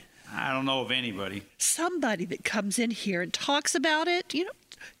hiring. I don't know of anybody. Somebody that comes in here and talks about it,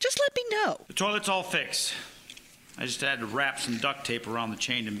 just let me know. The toilet's all fixed. I just had to wrap some duct tape around the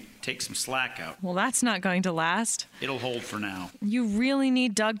chain to take some slack out. Well, that's not going to last. It'll hold for now. You really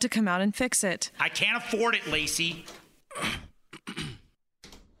need Doug to come out and fix it. I can't afford it, Lacey.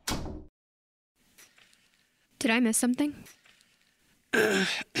 Did I miss something?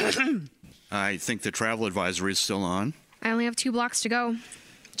 I think the travel advisory is still on. I only have 2 blocks to go.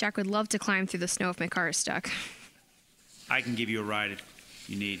 Jack would love to climb through the snow if my car is stuck. I can give you a ride if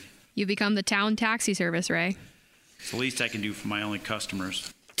you need. You become the town taxi service, Ray. It's the least I can do for my only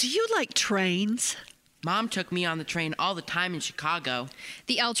customers. Do you like trains? Mom took me on the train all the time in Chicago.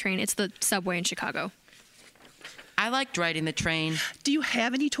 The L train, it's the subway in Chicago. I liked riding the train. Do you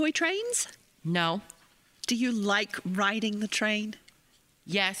have any toy trains? No. Do you like riding the train?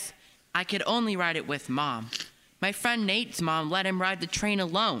 Yes, I could only ride it with Mom. My friend Nate's mom let him ride the train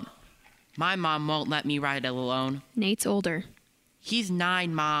alone. My mom won't let me ride it alone. Nate's older. He's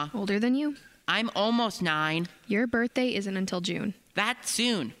 9, Ma. Older than you? I'm almost 9. Your birthday isn't until June. That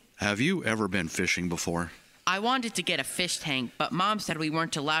soon. Have you ever been fishing before? I wanted to get a fish tank, but Mom said we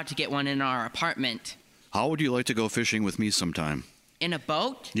weren't allowed to get one in our apartment. How would you like to go fishing with me sometime? In a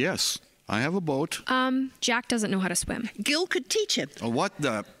boat? Yes, I have a boat. Jack doesn't know how to swim. Gil could teach him. What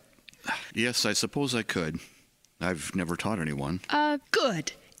the? Yes, I suppose I could. I've never taught anyone.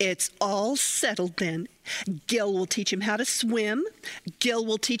 Good. It's all settled then. Gil will teach him how to swim. Gil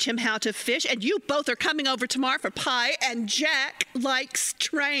will teach him how to fish. And you both are coming over tomorrow for pie. And Jack likes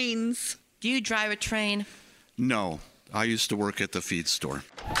trains. Do you drive a train? No. I used to work at the feed store.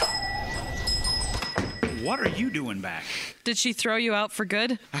 What are you doing back? Did she throw you out for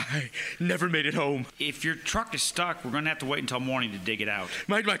good? I never made it home. If your truck is stuck, we're going to have to wait until morning to dig it out.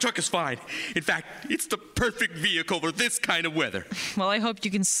 My truck is fine. In fact, it's the perfect vehicle for this kind of weather. Well, I hope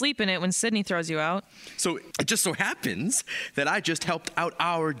you can sleep in it when Sydney throws you out. So it just so happens that I just helped out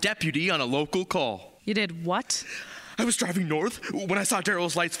our deputy on a local call. You did what? I was driving north when I saw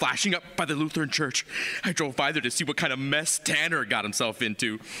Daryl's lights flashing up by the Lutheran church. I drove by there to see what kind of mess Tanner got himself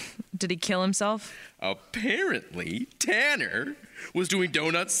into. Did he kill himself? Apparently, Tanner was doing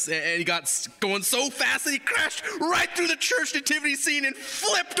donuts and he got going so fast that he crashed right through the church nativity scene and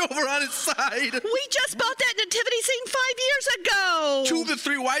flipped over on his side. We just bought that nativity scene 5 years ago. 2 of the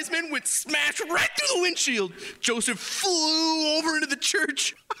 3 wise men went smash right through the windshield. Joseph flew over into the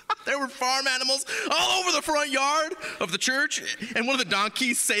church. There were farm animals all over the front yard of the church, and one of the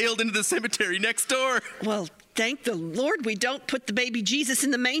donkeys sailed into the cemetery next door. Well, thank the Lord we don't put the baby Jesus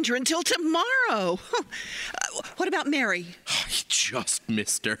in the manger until tomorrow. What about Mary? Oh, he just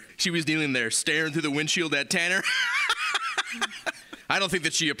missed her. She was kneeling there staring through the windshield at Tanner. I don't think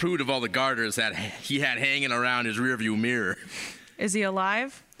that she approved of all the garters that he had hanging around his rearview mirror. Is he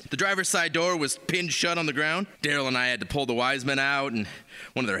alive? The driver's side door was pinned shut on the ground. Daryl and I had to pull the wise men out, and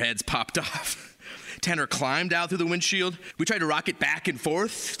one of their heads popped off. Tanner climbed out through the windshield. We tried to rock it back and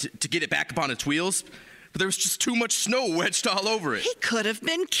forth to get it back upon its wheels, but there was just too much snow wedged all over it. He could have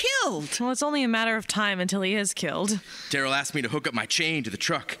been killed. Well, it's only a matter of time until he is killed. Daryl asked me to hook up my chain to the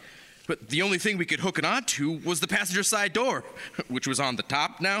truck, but the only thing we could hook it onto was the passenger side door, which was on the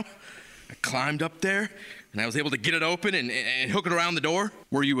top now. I climbed up there, and I was able to get it open and hook it around the door.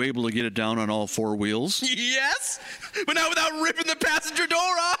 Were you able to get it down on all 4 wheels? Yes, but not without ripping the passenger door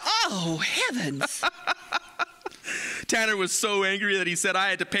off. Oh, heavens. Tanner was so angry that he said I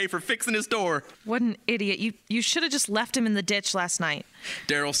had to pay for fixing his door. What an idiot. You should have just left him in the ditch last night.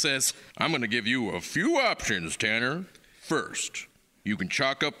 Daryl says, I'm going to give you a few options, Tanner. First, you can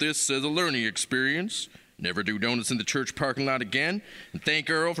chalk up this as a learning experience, never do donuts in the church parking lot again, and thank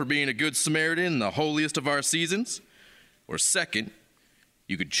Earl for being a good Samaritan in the holiest of our seasons. Or second,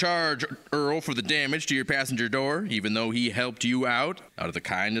 you could charge Earl for the damage to your passenger door, even though he helped you out of the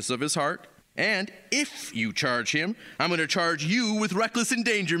kindness of his heart. And if you charge him, I'm going to charge you with reckless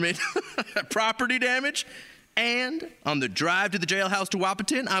endangerment, property damage, and on the drive to the jailhouse to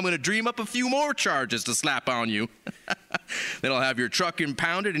Wahpeton, I'm going to dream up a few more charges to slap on you. Then I'll have your truck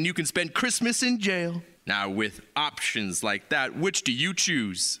impounded and you can spend Christmas in jail. Now, with options like that, which do you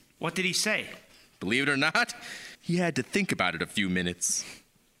choose? What did he say? Believe it or not, he had to think about it a few minutes.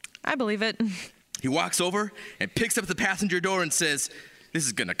 I believe it. He walks over and picks up the passenger door and says, this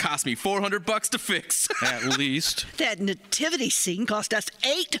is going to cost me $400 to fix. At least. That nativity scene cost us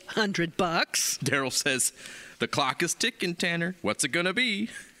 $800. Daryl says, the clock is ticking, Tanner. What's it going to be?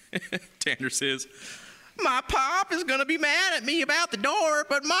 Tanner says, my pop is going to be mad at me about the door,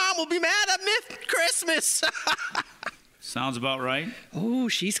 but Mom will be mad at me for Christmas. Sounds about right. Oh,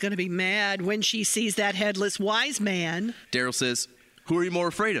 she's going to be mad when she sees that headless wise man. Daryl says, who are you more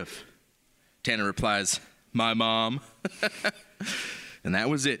afraid of? Tanner replies, my mom. And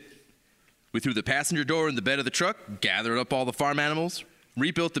that was it. We threw the passenger door in the bed of the truck, gathered up all the farm animals,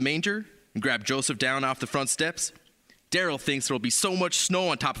 rebuilt the manger, and grabbed Joseph down off the front steps. Daryl thinks there will be so much snow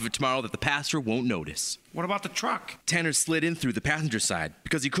on top of it tomorrow that the pastor won't notice. What about the truck? Tanner slid in through the passenger side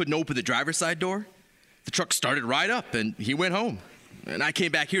because he couldn't open the driver's side door. The truck started right up, and he went home. And I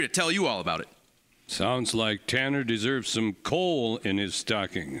came back here to tell you all about it. Sounds like Tanner deserves some coal in his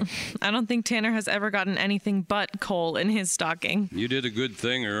stocking. I don't think Tanner has ever gotten anything but coal in his stocking. You did a good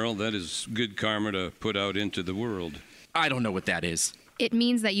thing, Earl. That is good karma to put out into the world. I don't know what that is. It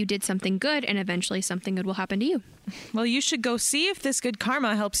means that you did something good, and eventually something good will happen to you. Well, you should go see if this good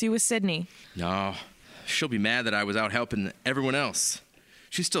karma helps you with Sydney. No, she'll be mad that I was out helping everyone else.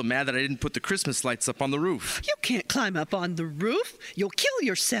 She's still mad that I didn't put the Christmas lights up on the roof. You can't climb up on the roof. You'll kill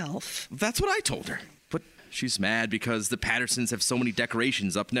yourself. That's what I told her. But she's mad because the Pattersons have so many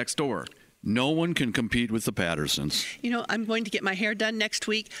decorations up next door. No one can compete with the Pattersons. You know, I'm going to get my hair done next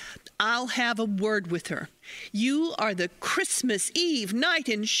week. I'll have a word with her. You are the Christmas Eve knight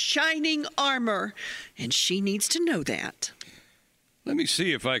in shining armor, and she needs to know that. Let me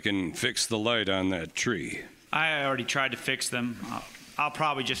see if I can fix the light on that tree. I already tried to fix them. I'll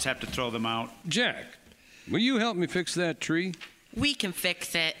probably just have to throw them out. Jack, will you help me fix that tree? We can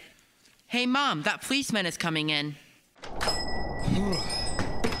fix it. Hey, Mom, that policeman is coming in.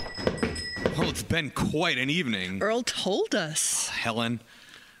 Oh, it's been quite an evening. Earl told us. Helen,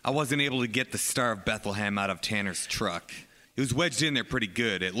 I wasn't able to get the Star of Bethlehem out of Tanner's truck. It was wedged in there pretty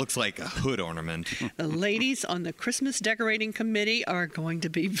good. It looks like a hood ornament. The ladies on the Christmas decorating committee are going to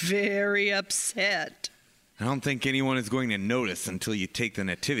be very upset. I don't think anyone is going to notice until you take the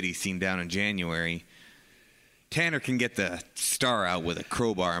nativity scene down in January. Tanner can get the star out with a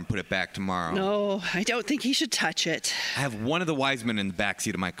crowbar and put it back tomorrow. No, I don't think he should touch it. I have one of the wise men in the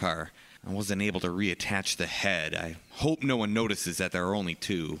backseat of my car. I wasn't able to reattach the head. I hope no one notices that there are only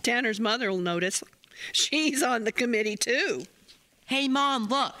two. Tanner's mother will notice. She's on the committee, too. Hey, Mom,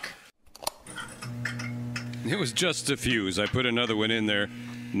 look. It was just a fuse. I put another one in there.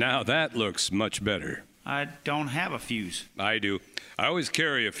 Now that looks much better. I don't have a fuse. I do. I always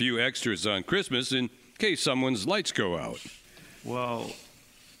carry a few extras on Christmas in case someone's lights go out. Well,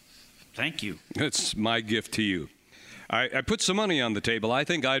 thank you. That's my gift to you. I put some money on the table. I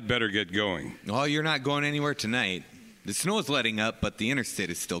think I'd better get going. Oh, you're not going anywhere tonight. The snow is letting up, but the interstate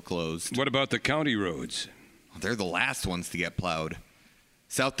is still closed. What about the county roads? They're the last ones to get plowed.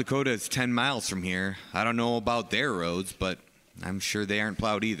 South Dakota is 10 miles from here. I don't know about their roads, but I'm sure they aren't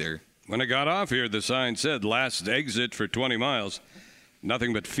plowed either. When I got off here, the sign said last exit for 20 miles.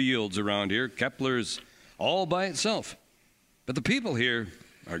 Nothing but fields around here. Kepler's all by itself. But the people here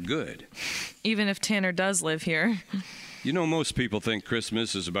are good. Even if Tanner does live here. You know, most people think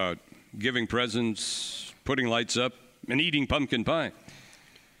Christmas is about giving presents, putting lights up, and eating pumpkin pie.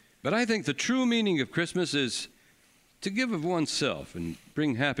 But I think the true meaning of Christmas is to give of oneself and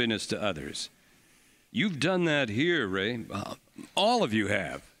bring happiness to others. You've done that here, Ray. All of you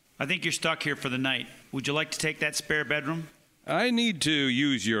have. I think you're stuck here for the night. Would you like to take that spare bedroom? I need to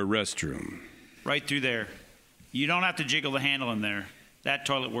use your restroom. Right through there. You don't have to jiggle the handle in there. That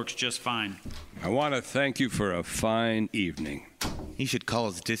toilet works just fine. I want to thank you for a fine evening. He should call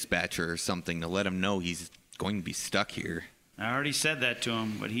his dispatcher or something to let him know he's going to be stuck here. I already said that to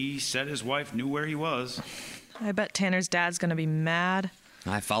him, but he said his wife knew where he was. I bet Tanner's dad's gonna be mad.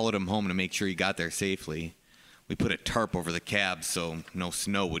 I followed him home to make sure he got there safely. We put a tarp over the cab so no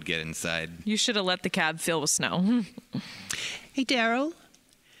snow would get inside. You should have let the cab fill with snow. Hey, Daryl,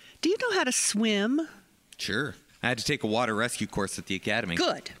 do you know how to swim? Sure. I had to take a water rescue course at the academy.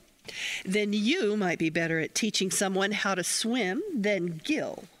 Good. Then you might be better at teaching someone how to swim than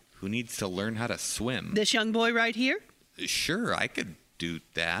Gil. Who needs to learn how to swim? This young boy right here? Sure, I could do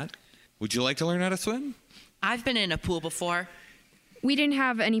that. Would you like to learn how to swim? I've been in a pool before. We didn't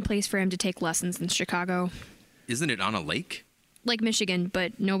have any place for him to take lessons in Chicago. Isn't it on a lake? Lake Michigan,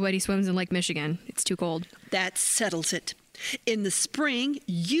 but nobody swims in Lake Michigan. It's too cold. That settles it. In the spring,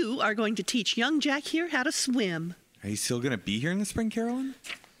 you are going to teach young Jack here how to swim. Are you still going to be here in the spring, Carolyn?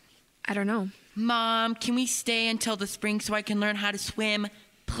 I don't know. Mom, can we stay until the spring so I can learn how to swim?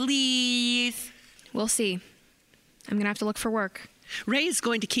 Please? We'll see. I'm going to have to look for work. Ray is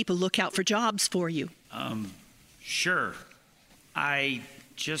going to keep a lookout for jobs for you. Sure. I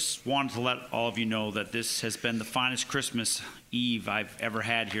just wanted to let all of you know that this has been the finest Christmas Eve I've ever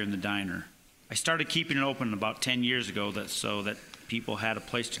had here in the diner. I started keeping it open about 10 years ago so that people had a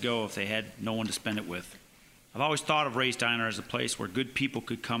place to go if they had no one to spend it with. I've always thought of Ray's Diner as a place where good people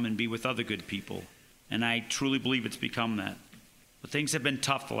could come and be with other good people, and I truly believe it's become that. But things have been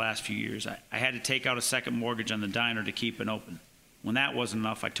tough the last few years. I had to take out a second mortgage on the diner to keep it open. When that wasn't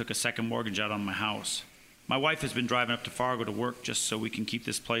enough, I took a second mortgage out on my house. My wife has been driving up to Fargo to work just so we can keep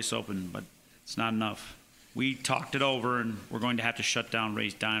this place open, but it's not enough. We talked it over, and we're going to have to shut down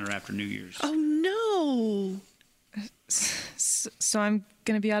Ray's Diner after New Year's. Oh, no. So I'm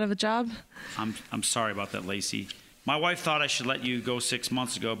going to be out of a job? I'm sorry about that, Lacey. My wife thought I should let you go 6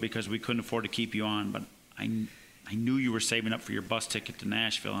 months ago because we couldn't afford to keep you on, but I knew you were saving up for your bus ticket to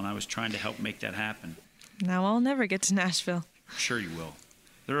Nashville, and I was trying to help make that happen. Now I'll never get to Nashville. Sure you will.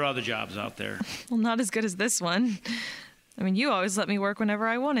 There are other jobs out there. Well, not as good as this one. I mean, you always let me work whenever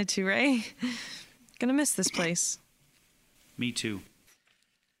I wanted to, Ray. Gonna miss this place. Me too.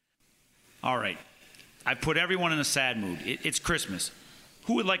 All right. I put everyone in a sad mood. It's Christmas.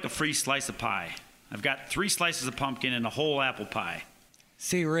 Who would like a free slice of pie? I've got 3 slices of pumpkin and a whole apple pie.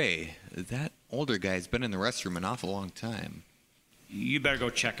 Say, Ray, that older guy's been in the restroom an awful long time. You better go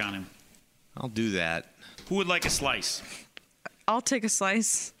check on him. I'll do that. Who would like a slice? I'll take a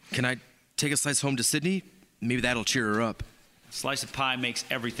slice. Can I take a slice home to Sydney? Maybe that'll cheer her up. A slice of pie makes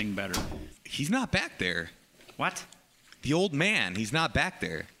everything better. He's not back there. What? The old man, he's not back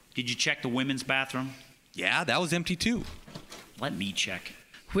there. Did you check the women's bathroom? Yeah, that was empty too. Let me check.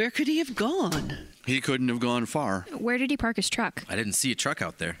 Where could he have gone? He couldn't have gone far. Where did he park his truck? I didn't see a truck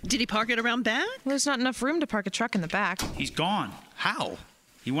out there. Did he park it around back? Well, there's not enough room to park a truck in the back. He's gone. How?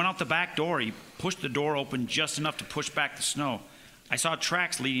 He went out the back door. He pushed the door open just enough to push back the snow. I saw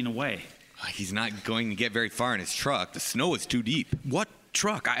tracks leading away. He's not going to get very far in his truck. The snow is too deep. What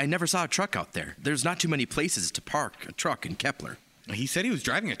truck? I never saw a truck out there. There's not too many places to park a truck in Kepler. He said he was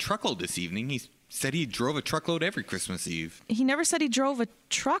driving a truckload this evening. He said he drove a truckload every Christmas Eve. He never said he drove a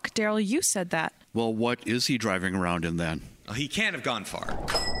truck, Daryl. You said that. Well, what is he driving around in then? He can't have gone far.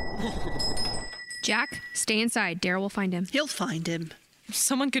 Jack, stay inside. Daryl will find him. He'll find him.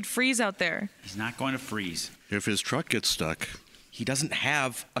 Someone could freeze out there. He's not going to freeze. If his truck gets stuck. He doesn't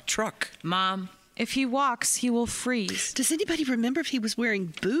have a truck. Mom. If he walks, he will freeze. Does anybody remember if he was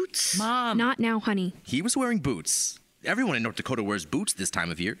wearing boots? Mom. Not now, honey. He was wearing boots. Everyone in North Dakota wears boots this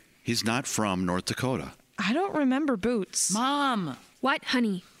time of year. He's not from North Dakota. I don't remember boots. Mom. What,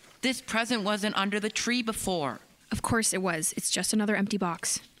 honey? This present wasn't under the tree before. Of course it was. It's just another empty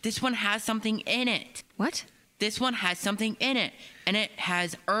box. This one has something in it. What? This one has something in it, and it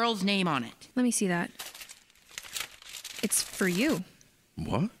has Earl's name on it. Let me see that. It's for you.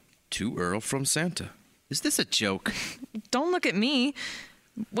 What? To Earl from Santa. Is this a joke? Don't look at me.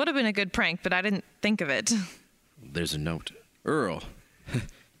 Would have been a good prank, but I didn't think of it. There's a note. Earl.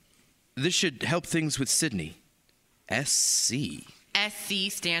 This should help things with Sydney. SC. SC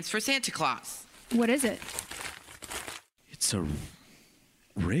stands for Santa Claus. What is it? It's a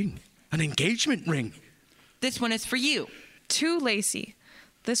ring. An engagement ring. This one is for you. To Lacey.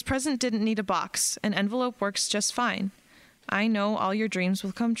 This present didn't need a box. An envelope works just fine. I know all your dreams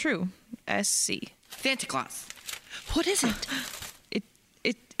will come true. SC. Santa Claus. What is it?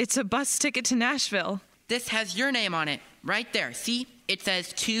 It's a bus ticket to Nashville. This has your name on it. Right there. See? It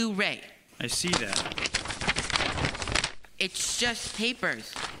says to Ray. I see that. It's just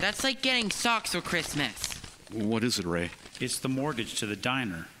papers. That's like getting socks for Christmas. What is it, Ray? It's the mortgage to the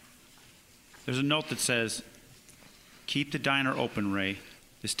diner. There's a note that says, "Keep the diner open, Ray.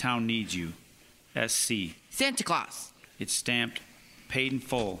 This town needs you. SC." Santa Claus. It's stamped, paid in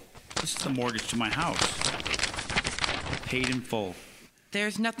full. This is the mortgage to my house. paid in full.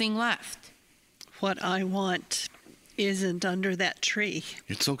 There's nothing left. What I want isn't under that tree.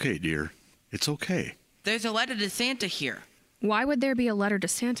 It's okay, dear. It's okay. There's a letter to Santa here. Why would there be a letter to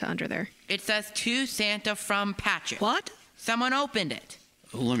Santa under there? It says to Santa from Patrick. What? Someone opened it.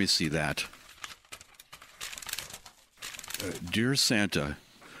 Let me see that. Dear Santa,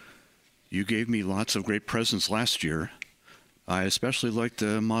 you gave me lots of great presents last year. I especially liked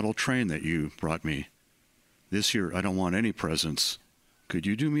the model train that you brought me. This year, I don't want any presents. Could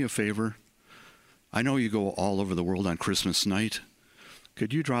you do me a favor? I know you go all over the world on Christmas night.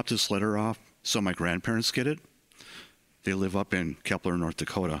 Could you drop this letter off so my grandparents get it? They live up in Kepler, North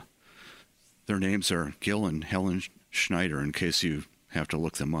Dakota. Their names are Gil and Helen Schneider, in case you have to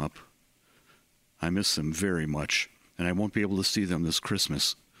look them up. I miss them very much, and I won't be able to see them this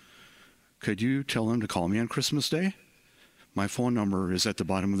Christmas. Could you tell them to call me on Christmas Day? My phone number is at the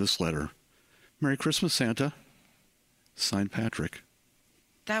bottom of this letter. Merry Christmas, Santa. Signed, Patrick.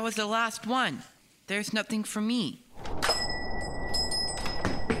 That was the last one. There's nothing for me.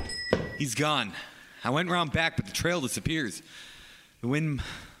 He's gone. I went round back, but the trail disappears. The wind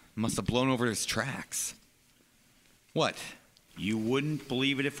must have blown over his tracks. What? You wouldn't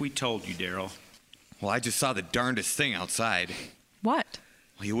believe it if we told you, Daryl. Well, I just saw the darndest thing outside. What?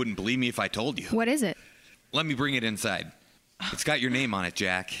 Well, you wouldn't believe me if I told you. What is it? Let me bring it inside. It's got your name on it,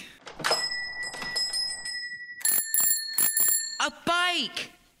 Jack. A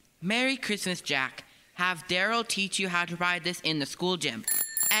bike! Merry Christmas, Jack. Have Daryl teach you how to ride this in the school gym.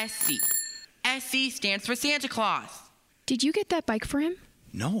 SC. SC stands for Santa Claus. Did you get that bike for him?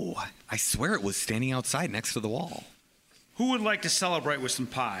 No, I swear it was standing outside next to the wall. Who would like to celebrate with some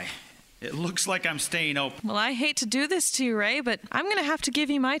pie? It looks like I'm staying open. Well, I hate to do this to you, Ray, but I'm going to have to give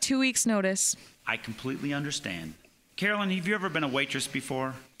you my 2 weeks' notice. I completely understand. Carolyn, have you ever been a waitress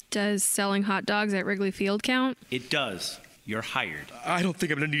before? Does selling hot dogs at Wrigley Field count? It does. You're hired. I don't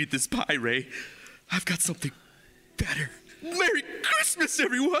think I'm going to need this pie, Ray. I've got something better. Merry Christmas,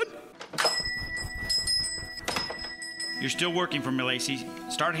 everyone! You're still working for me, Lacey.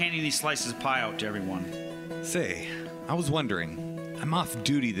 Start handing these slices of pie out to everyone. Say, I was wondering, I'm off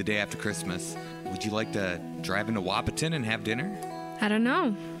duty the day after Christmas. Would you like to drive into Wahpeton and have dinner? I don't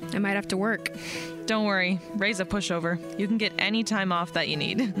know. I might have to work. Don't worry. Ray's a pushover. You can get any time off that you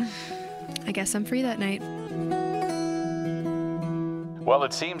need. I guess I'm free that night. Well,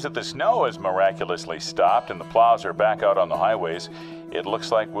 it seems that the snow has miraculously stopped and the plows are back out on the highways. It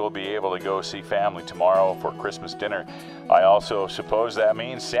looks like we'll be able to go see family tomorrow for Christmas dinner. I also suppose that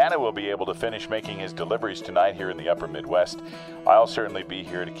means Santa will be able to finish making his deliveries tonight here in the upper Midwest. I'll certainly be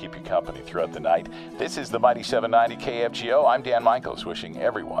here to keep you company throughout the night. This is the Mighty 790 KFGO. I'm Dan Michaels, wishing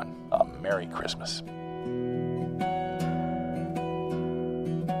everyone a Merry Christmas.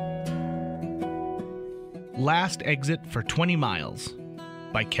 Last Exit for 20 Miles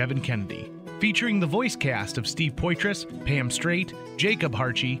by Kevin Kennedy, featuring the voice cast of Steve Poitras, Pam Strait, Jacob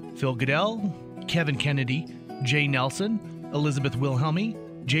Harchie, Phil Goodell, Kevin Kennedy, Jay Nelson, Elizabeth Wilhelmy,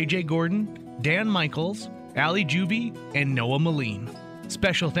 J.J. Gordon, Dan Michaels, Ali Juvie, and Noah Moline.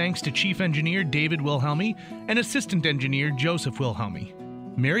 Special thanks to Chief Engineer David Wilhelmy and Assistant Engineer Joseph Wilhelmy.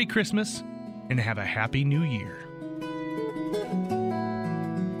 Merry Christmas and have a Happy New Year.